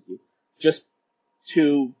honest with you,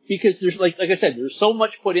 because there's like I said, there's so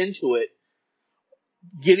much put into it.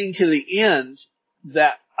 Getting to the end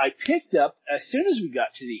that I picked up as soon as we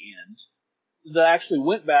got to the end. That I actually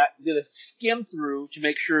went back, did a skim through to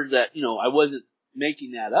make sure that I wasn't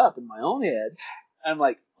making that up in my own head. I'm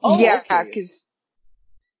like, yeah, okay. Because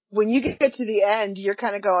when you get to the end, you're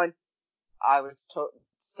kind of going, I was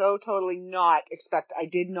totally not I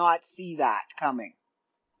did not see that coming.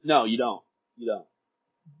 No, you don't. You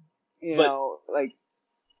know,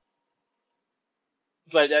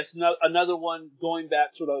 But that's another one, going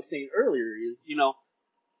back to what I was saying earlier, is,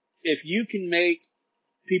 if you can make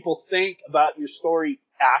people think about your story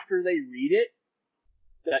after they read it,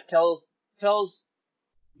 that tells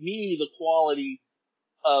me the quality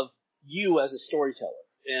of you as a storyteller.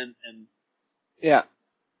 And yeah.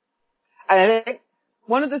 And I think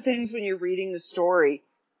one of the things when you're reading the story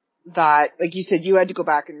that, like you said, you had to go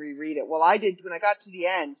back and reread it. Well, I did when I got to the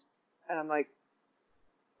end, and I'm like,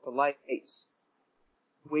 the lights.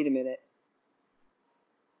 Wait a minute.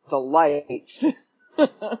 The lights.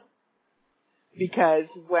 Because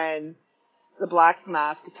when the Black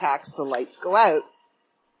Mask attacks, the lights go out.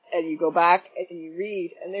 And you go back and you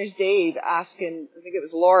read, and there's Dave asking, I think it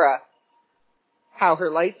was Laura, how her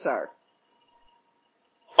lights are.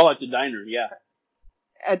 Oh, at the diner, yeah.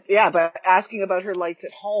 But asking about her lights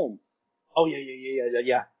at home. Oh, yeah.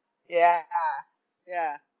 Yeah.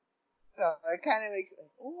 So it kind of makes,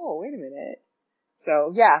 oh, wait a minute.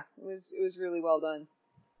 So yeah, it was really well done.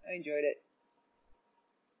 I enjoyed it.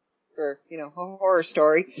 For, a horror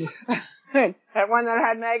story. That one that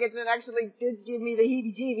had maggots and actually did give me the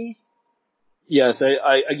heebie-jeebies. Yes,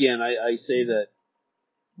 I say that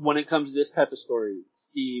when it comes to this type of story,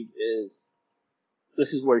 Steve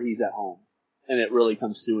this is where he's at home. And it really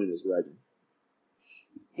comes through in his writing.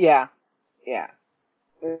 Yeah.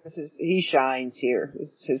 He shines here. This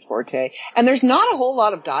is his forte. And there's not a whole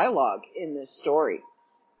lot of dialogue in this story.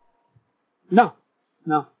 No.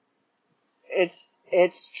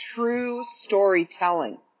 It's true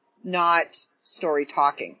storytelling, not story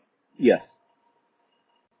talking. Yes.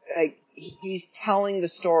 Like, he's telling the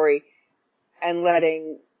story and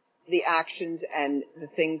letting the actions and the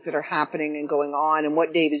things that are happening and going on and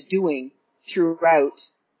what Dave is doing throughout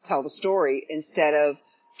tell the story, instead of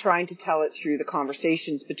trying to tell it through the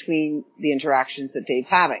conversations between the interactions that Dave's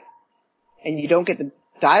having. And you don't get the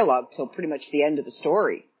dialogue till pretty much the end of the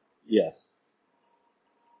story. Yes.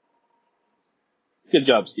 Good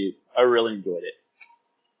job, Steve. I really enjoyed it.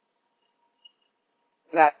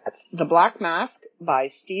 That's The Black Mask by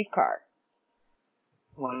Steve Carr,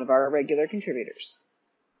 one of our regular contributors.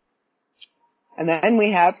 And then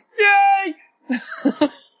we have... Yay! One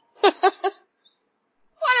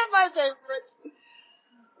of my favorites.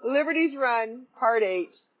 Liberty's Run, Part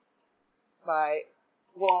 8 by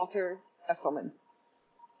Walter Esselman.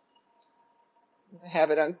 I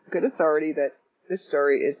have it on good authority that this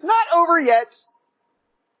story is not over yet.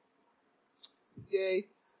 Yay.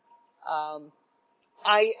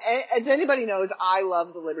 As anybody knows, I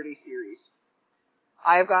love the Liberty series.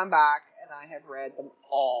 I have gone back and I have read them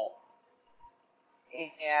all.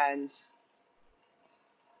 And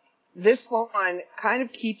this one kind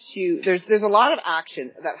of keeps you, there's a lot of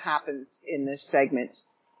action that happens in this segment,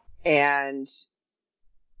 and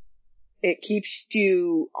it keeps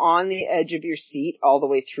you on the edge of your seat all the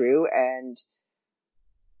way through, and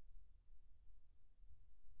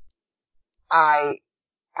I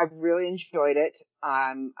I've really enjoyed it.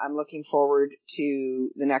 I'm looking forward to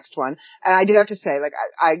the next one. And I do have to say, like,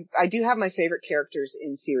 I do have my favorite characters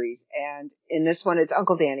in series. And in this one, it's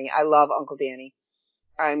Uncle Danny. I love Uncle Danny.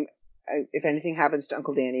 If anything happens to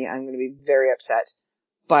Uncle Danny, I'm going to be very upset.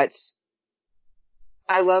 But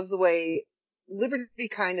I love the way Liberty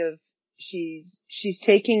kind of, she's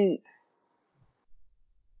taking,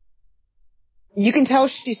 you can tell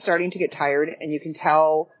she's starting to get tired, and you can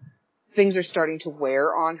tell things are starting to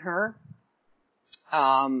wear on her.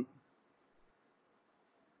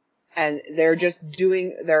 And they're just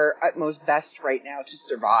doing their utmost best right now to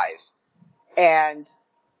survive. And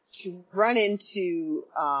to run into,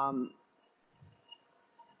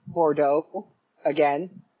 Bordeaux again,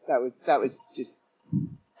 that was just,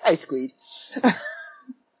 I squeed.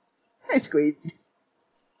 I squeed.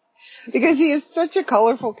 Because he is such a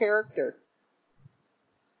colorful character.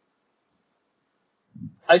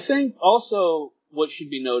 I think also what should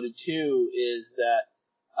be noted too is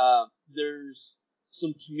that there's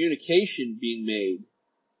some communication being made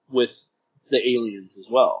with the aliens as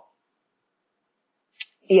well.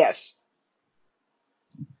 Yes.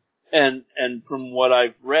 And from what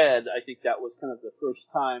I've read, I think that was kind of the first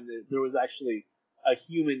time that there was actually a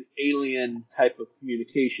human alien type of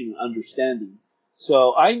communication and understanding.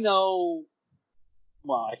 So I know,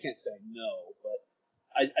 well, I can't say I know, but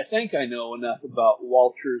I think I know enough about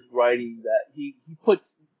Walter's writing that he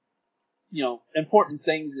puts, important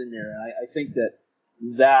things in there. And I think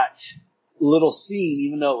that little scene,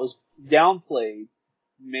 even though it was downplayed,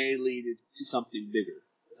 may lead to something bigger,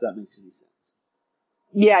 if that makes any sense.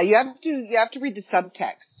 Yeah, you have to read the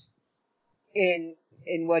subtext in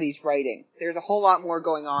what he's writing. There's a whole lot more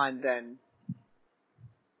going on than.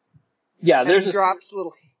 Yeah, he drops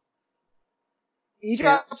little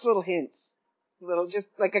hints, just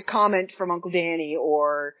like a comment from Uncle Danny,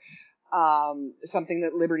 or something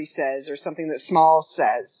that Liberty says, or something that Small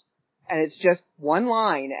says, and it's just one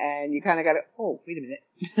line, and you kind of got to, oh, wait a minute,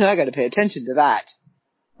 I got to pay attention to that.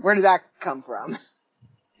 Where did that come from?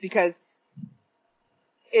 Because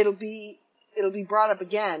it'll be brought up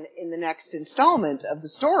again in the next installment of the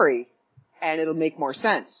story, and it'll make more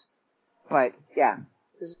sense. But yeah,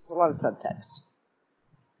 there's a lot of subtext.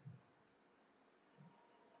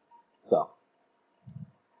 So.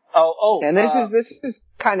 And this is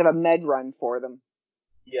kind of a med run for them.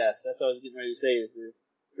 Yes, that's what I was getting ready to say. Is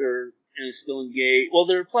they're still engaged. Well,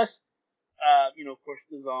 they're plus, of course,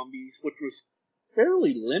 the zombies, which was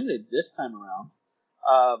fairly limited this time around.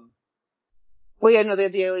 Well, yeah, no, they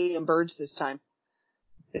had the alien birds this time.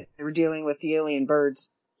 They were dealing with the alien birds.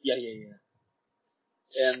 Yeah.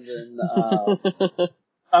 And then,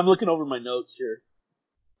 I'm looking over my notes here.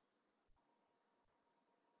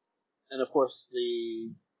 And of course,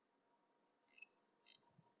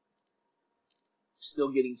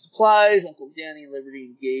 still getting supplies. Uncle Danny and Liberty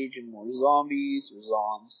engage in more zombies or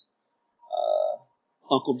zoms.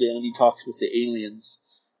 Uncle Danny talks with the aliens.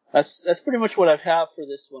 That's pretty much what I have for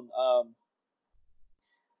this one.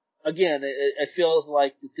 Again, it feels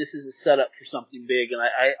like that this is a setup for something big, and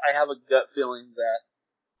I have a gut feeling that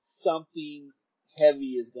something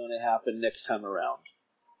heavy is going to happen next time around.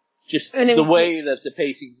 Just the way that the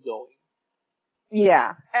pacing's going.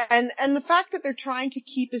 Yeah, and the fact that they're trying to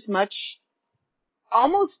keep as much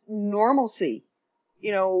almost normalcy.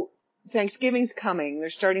 Thanksgiving's coming. They're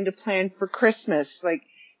starting to plan for Christmas. Like,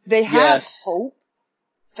 they have hope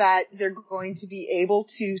that they're going to be able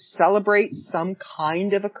to celebrate some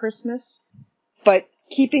kind of a Christmas, but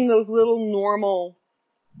keeping those little normal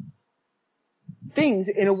things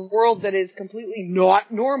in a world that is completely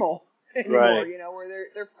not normal anymore, right. Where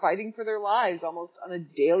they're fighting for their lives almost on a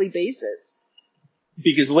daily basis.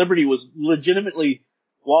 Because Liberty was legitimately,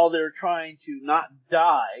 while they're trying to not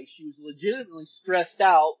die, she was legitimately stressed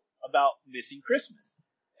out about missing Christmas.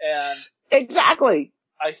 And exactly.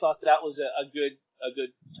 I thought that was a good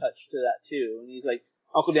touch to that too. And he's like,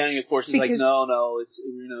 Uncle Danny, of course, is like, no, it's,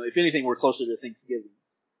 if anything, we're closer to Thanksgiving.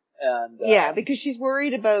 And, yeah, because she's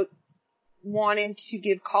worried about wanting to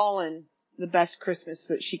give Colin the best Christmas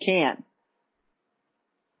that she can.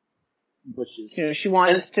 Which is, she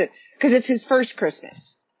wants to, cause it's his first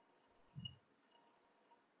Christmas.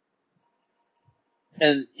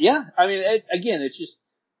 And yeah, I mean, again, it's just,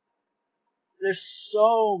 there's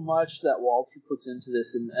so much that Walter puts into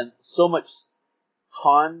this and so much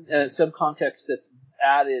some context that's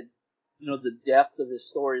added, the depth of his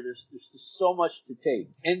story. There's just so much to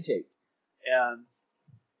intake. And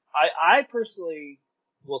I personally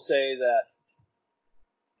will say that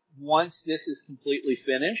once this is completely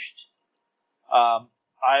finished,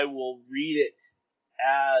 I will read it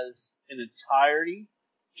as an entirety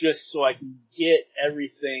just so I can get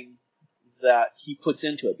everything that he puts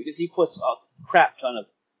into it, because he puts a crap ton of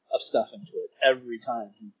stuff into it every time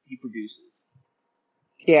he produces.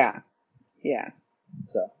 Yeah. Yeah.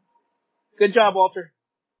 So, good job, Walter.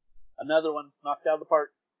 Another one knocked out of the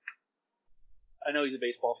park. I know he's a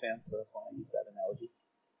baseball fan, so that's why I use that analogy.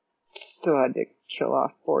 Still had to kill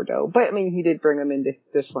off Bordeaux, but I mean, he did bring him into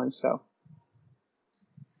this one, so.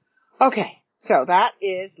 Okay. So that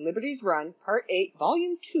is Liberty's Run, Part 8,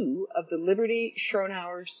 Volume 2 of the Liberty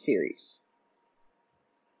Schronauer series.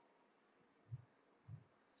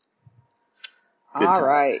 All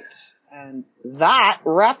right. And that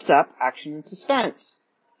wraps up Action and Suspense.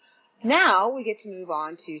 Now we get to move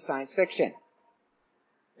on to science fiction.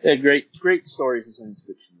 Yeah, great stories in science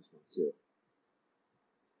fiction this one too.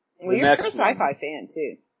 Well, you're a sci-fi fan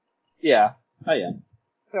too. Yeah, I am.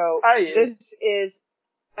 So this is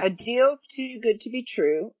A Deal Too Good to Be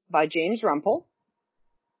True by James Rumpel.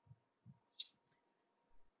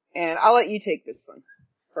 And I'll let you take this one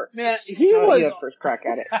first. Man, I'll let you have first crack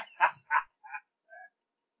at it.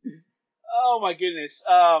 Oh my goodness.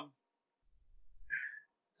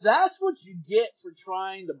 That's what you get for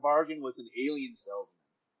trying to bargain with an alien salesman.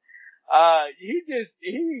 He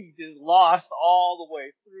just lost all the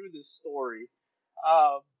way through this story.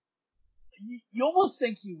 You almost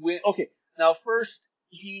think he win. Okay, now first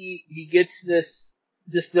he gets this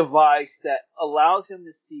device that allows him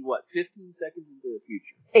to see 15 seconds into the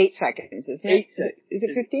future. 8 seconds, isn't it? 8 seconds. Is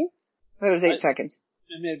it 15? I thought it was 8 seconds.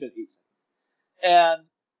 It may have been 8 seconds. And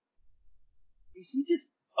he just,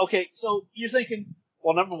 okay, so you're thinking,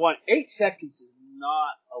 well, number one, 8 seconds is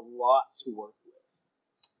not a lot to work with.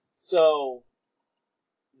 So,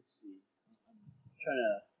 let's see. I'm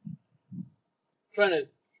trying to.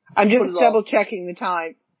 I'm just double checking the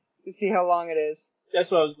time to see how long it is. That's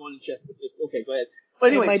what I was going to check. Okay, go ahead.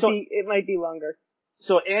 But anyway, it might be longer.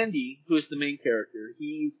 So Andy, who is the main character,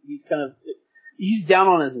 he's he's down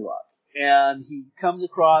on his luck, and he comes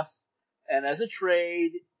across, and as a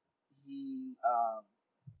trade,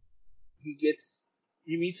 he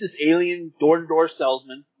meets this alien door-to-door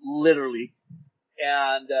salesman, literally,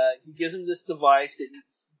 and he gives him this device that,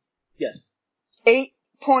 yes.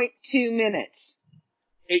 8.2 minutes.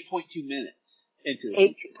 8.2 minutes into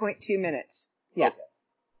the 8.2 minutes. Yeah. Okay.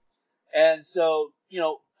 And so,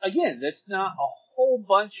 again, that's not a whole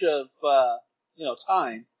bunch of,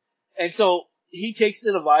 time. And so he takes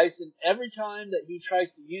the device, and every time that he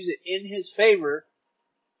tries to use it in his favor,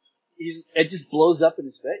 it just blows up in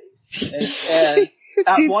his face. And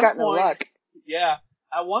at Dude's one got point, no luck. Yeah,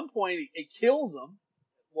 at one point it kills him.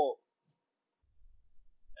 Well,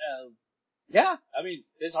 yeah, I mean,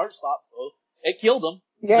 his heart stopped, so it killed him.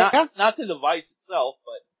 Yeah. Not the device itself,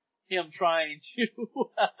 but him trying to.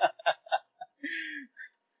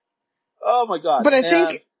 Oh my God. But I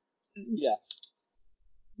think, yeah,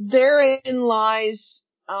 therein lies,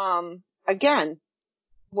 again,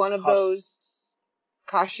 one of those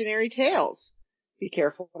cautionary tales. Be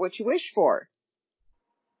careful what you wish for.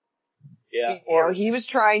 Yeah. He was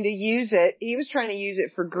trying to use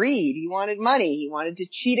it for greed. He wanted money. He wanted to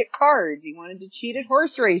cheat at cards. He wanted to cheat at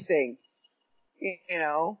horse racing. He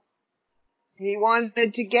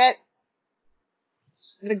wanted to get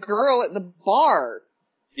the girl at the bar.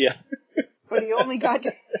 Yeah. But he only got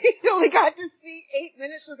to see 8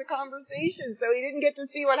 minutes of the conversation, so he didn't get to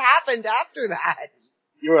see what happened after that.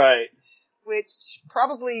 You're right. Which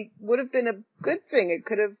probably would have been a good thing. It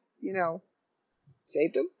could have,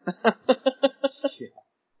 saved him. Yeah.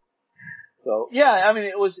 So, yeah, I mean,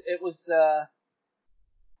 it was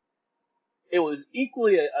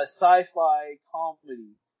equally a sci-fi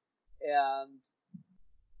comedy, and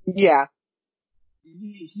yeah,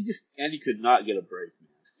 Andy could not get a break.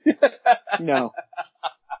 No.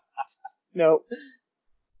 Nope.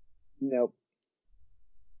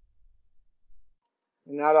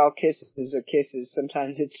 Not all kisses are kisses.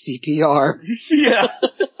 Sometimes it's CPR. Yeah.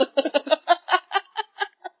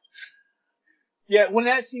 Yeah, when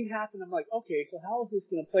that scene happened, I'm like, okay, so how is this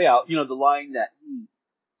going to play out? The line that he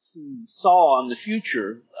saw in the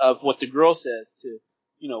future of what the girl says to,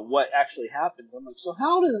 what actually happened. I'm like, so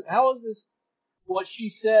how is this, what she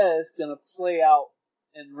says, going to play out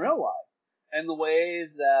in real life? And the way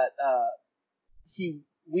that, he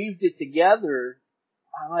weaved it together,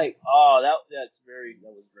 I'm like, that was very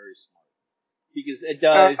smart. Because it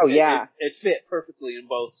does, it fit perfectly in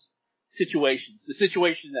both situations. The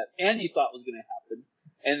situation that Andy thought was going to happen,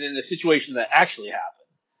 and then the situation that actually happened.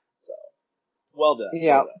 So, well done.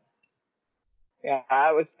 Yeah. Well done. Yeah,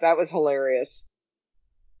 that was hilarious.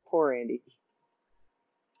 Poor Andy.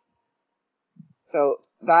 So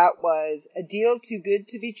that was A Deal Too Good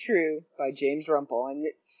to Be True by James Rumpel. And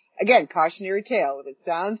again, cautionary tale. If it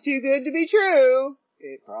sounds too good to be true,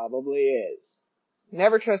 it probably is.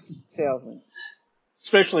 Never trust a salesman.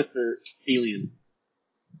 Especially if they're alien.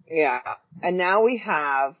 Yeah. And now we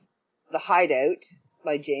have The Hideout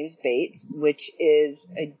by James Bates, which is,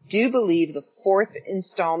 I do believe, the 4th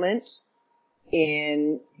installment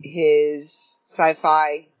in his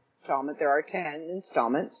sci-fi installment. There are 10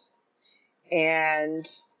 installments. And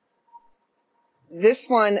this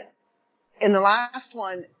one, in the last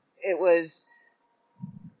one, it was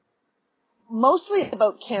mostly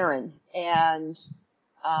about Karen. And,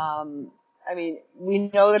 I mean, we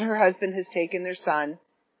know that her husband has taken their son.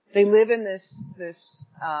 They live in this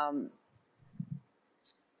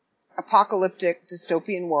apocalyptic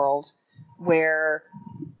dystopian world where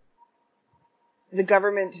the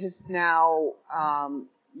government has now,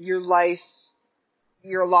 you're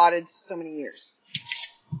allotted so many years.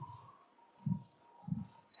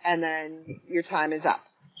 And then your time is up.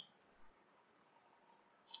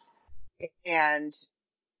 And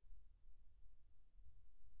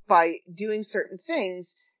by doing certain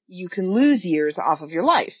things, you can lose years off of your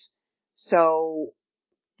life. So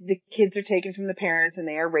the kids are taken from the parents and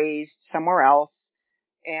they are raised somewhere else,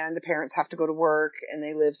 and the parents have to go to work and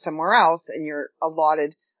they live somewhere else, and you're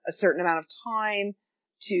allotted a certain amount of time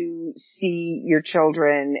to see your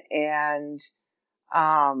children and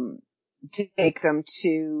to take them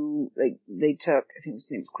to, like, they took, I think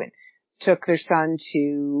his name was Quinn, took their son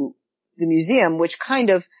to the museum, which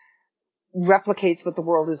kind of replicates what the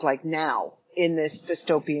world is like now in this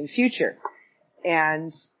dystopian future.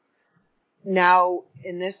 And now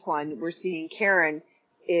in this one, we're seeing Karen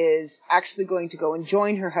is actually going to go and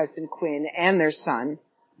join her husband Quinn and their son,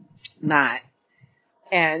 Matt.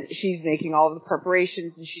 And she's making all of the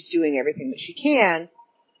preparations and she's doing everything that she can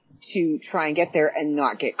to try and get there and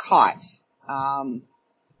not get caught.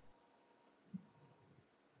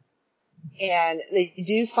 And they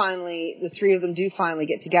do finally, the three of them do finally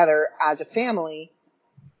get together as a family.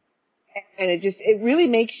 And it really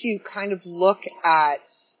makes you kind of look at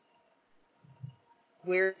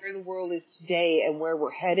where the world is today and where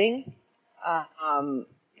we're heading,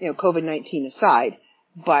 COVID-19 aside,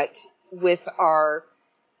 but with our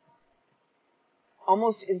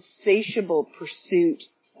almost insatiable pursuit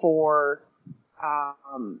for,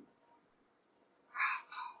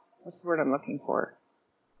 what's the word I'm looking for?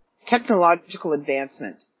 Technological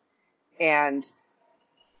advancement, and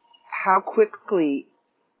how quickly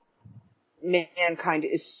mankind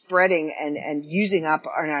is spreading and using up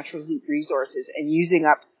our natural resources and using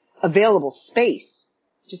up available space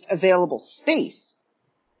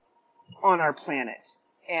on our planet.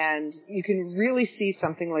 And you can really see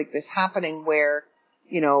something like this happening where,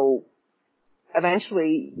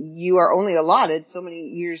 eventually you are only allotted so many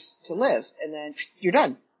years to live, and then you're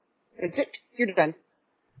done. That's it. You're done.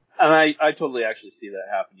 And I totally actually see that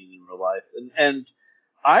happening in real life. And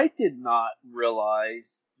I did not realize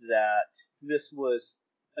that this was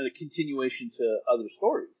a continuation to other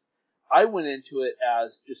stories. I went into it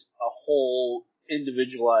as just a whole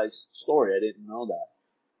individualized story. I didn't know that.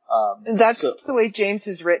 That's the way James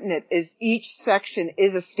has written it, is each section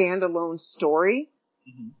is a standalone story,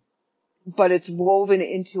 but it's woven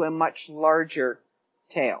into a much larger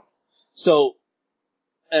tale. So,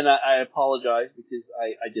 and I apologize because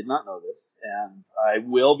I did not know this, and I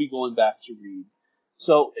will be going back to read.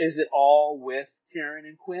 So, is it all with Karen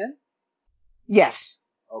and Quinn? Yes.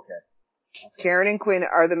 Okay. Karen and Quinn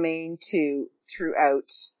are the main two throughout.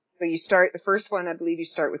 So the first one, I believe you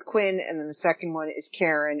start with Quinn, and then the second one is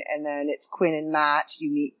Karen, and then it's Quinn and Matt.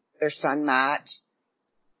 You meet their son, Matt.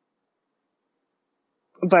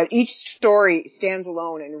 But each story stands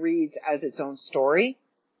alone and reads as its own story,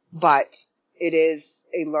 but there is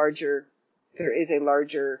a larger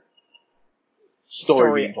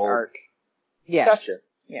story arc. Yes. Gotcha.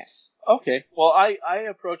 Yes. Okay. Well, I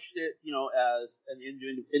approached it, as an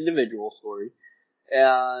individual story,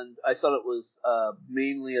 and I thought it was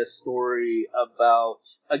mainly a story about,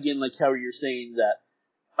 again, like how you're saying that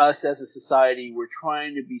us as a society, we're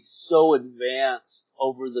trying to be so advanced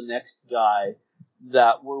over the next guy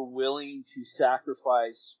that we're willing to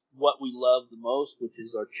sacrifice what we love the most, which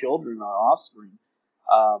is our children, our offspring.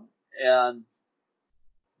 And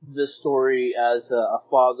this story as a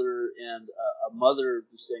father and a mother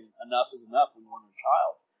who's saying enough is enough, we want a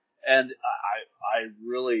child. And I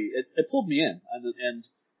really, it pulled me in. And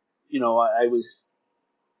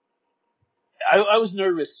I was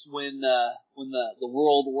nervous when the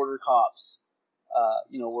World Order cops,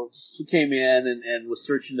 he came in and was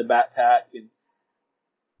searching the backpack, and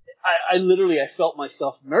I felt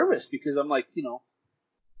myself nervous because I'm like,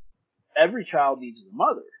 every child needs a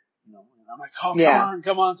mother, you know. And I'm like, oh, Yeah.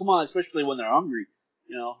 come on, especially when they're hungry,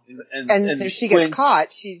 you know. And if she gets caught,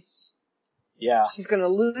 she's going to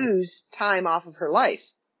lose time off of her life.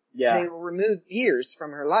 Yeah. They will remove years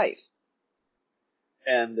from her life.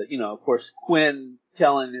 And, you know, of course, Quinn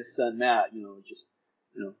telling his son Matt, you know,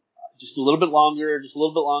 just a little bit longer,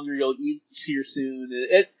 you'll eat here soon.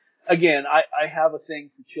 Again, I have a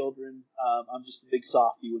thing for children. I'm just a big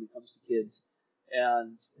softie when it comes to kids.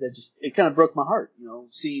 And it kind of broke my heart, you know,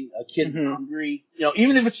 seeing a kid hungry, you know,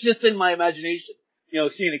 even if it's just in my imagination, you know,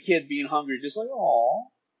 seeing a kid being hungry, just like, aw.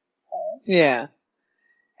 Yeah.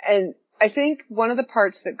 And I think one of the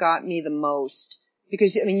parts that got me the most,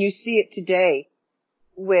 because, I mean, you see it today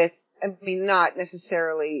with, I mean, not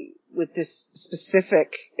necessarily with this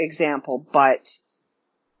specific example, but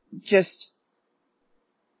just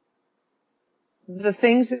the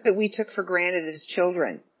things that we took for granted as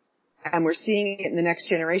children, and we're seeing it in the next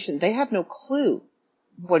generation. They have no clue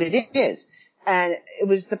what it is. And it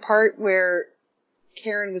was the part where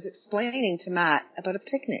Karen was explaining to Matt about a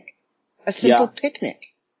picnic, a simple picnic.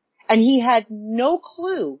 And he had no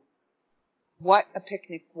clue what a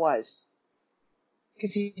picnic was.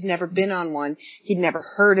 Because he'd never been on one. He'd never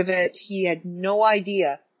heard of it. He had no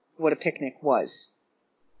idea what a picnic was.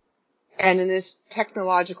 And in this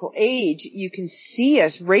technological age, you can see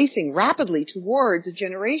us racing rapidly towards a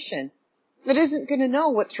generation that isn't going to know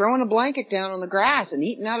what throwing a blanket down on the grass and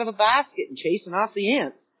eating out of a basket and chasing off the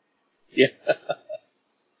ants. Yeah.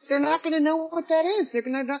 They're not going to know what that is. They're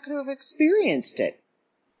not going to have experienced it.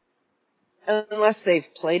 Unless they've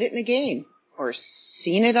played it in a game or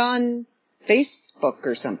seen it on Facebook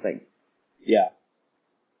or something. Yeah.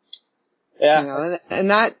 Yeah. You know, and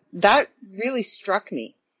that really struck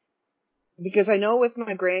me. Because I know with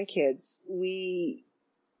my grandkids, we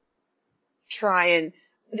try and,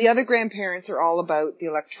 the other grandparents are all about the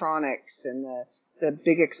electronics and the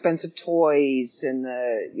big expensive toys and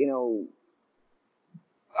the, you know,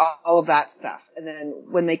 all of that stuff. And then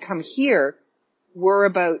when they come here, we're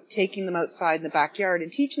about taking them outside in the backyard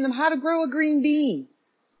and teaching them how to grow a green bean.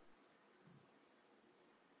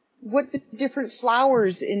 What the different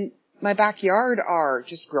flowers in my backyard are,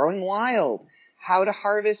 just growing wild. How to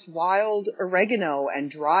harvest wild oregano and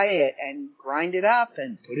dry it and grind it up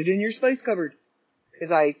and put it in your spice cupboard.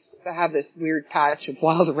 Because I have this weird patch of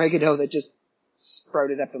wild oregano that just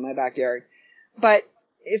sprouted up in my backyard. But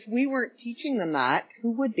if we weren't teaching them that,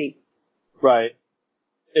 who would be? Right.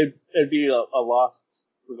 It'd be a lost,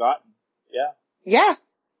 forgotten. Yeah. Yeah.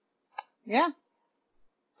 Yeah.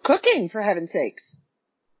 Cooking, for heaven's sakes.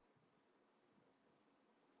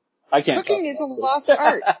 I can't. Cooking is a lost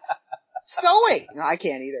art. Sewing. No, I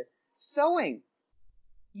can't either. Sewing.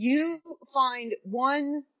 You find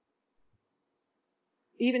one,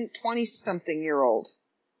 even 20-something-year-old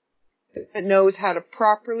that knows how to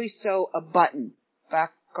properly sew a button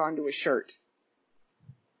back onto a shirt.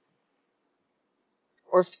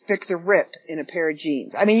 Or fix a rip in a pair of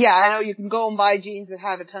jeans. I mean, yeah, I know you can go and buy jeans that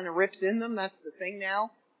have a ton of rips in them. That's the thing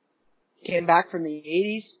now. Came back from the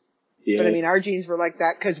 80s. Yeah. But I mean, our jeans were like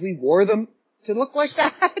that because we wore them to look like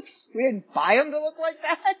that. We didn't buy them to look like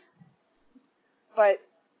that. But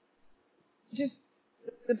just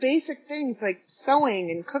the basic things like sewing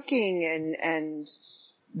and cooking and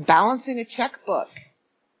balancing a checkbook.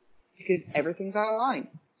 Because everything's online.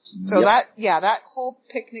 So that whole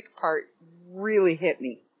picnic part really hit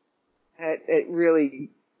me. It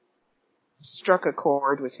really struck a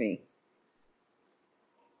chord with me.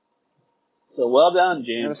 So well done,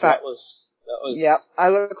 James. That was. Yep. I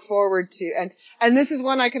look forward to, and this is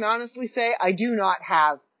one I can honestly say I do not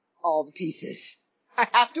have all the pieces. I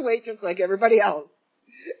have to wait just like everybody else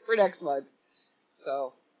for next month.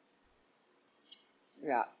 So,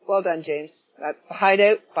 yeah. Well done, James. That's The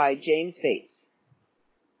Hideout by James Bates.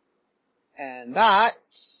 And that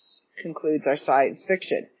concludes our science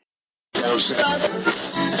fiction.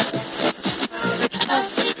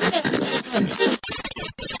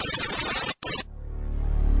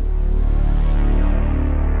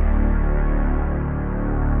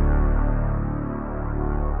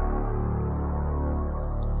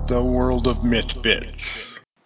 The World of Myth Bitch.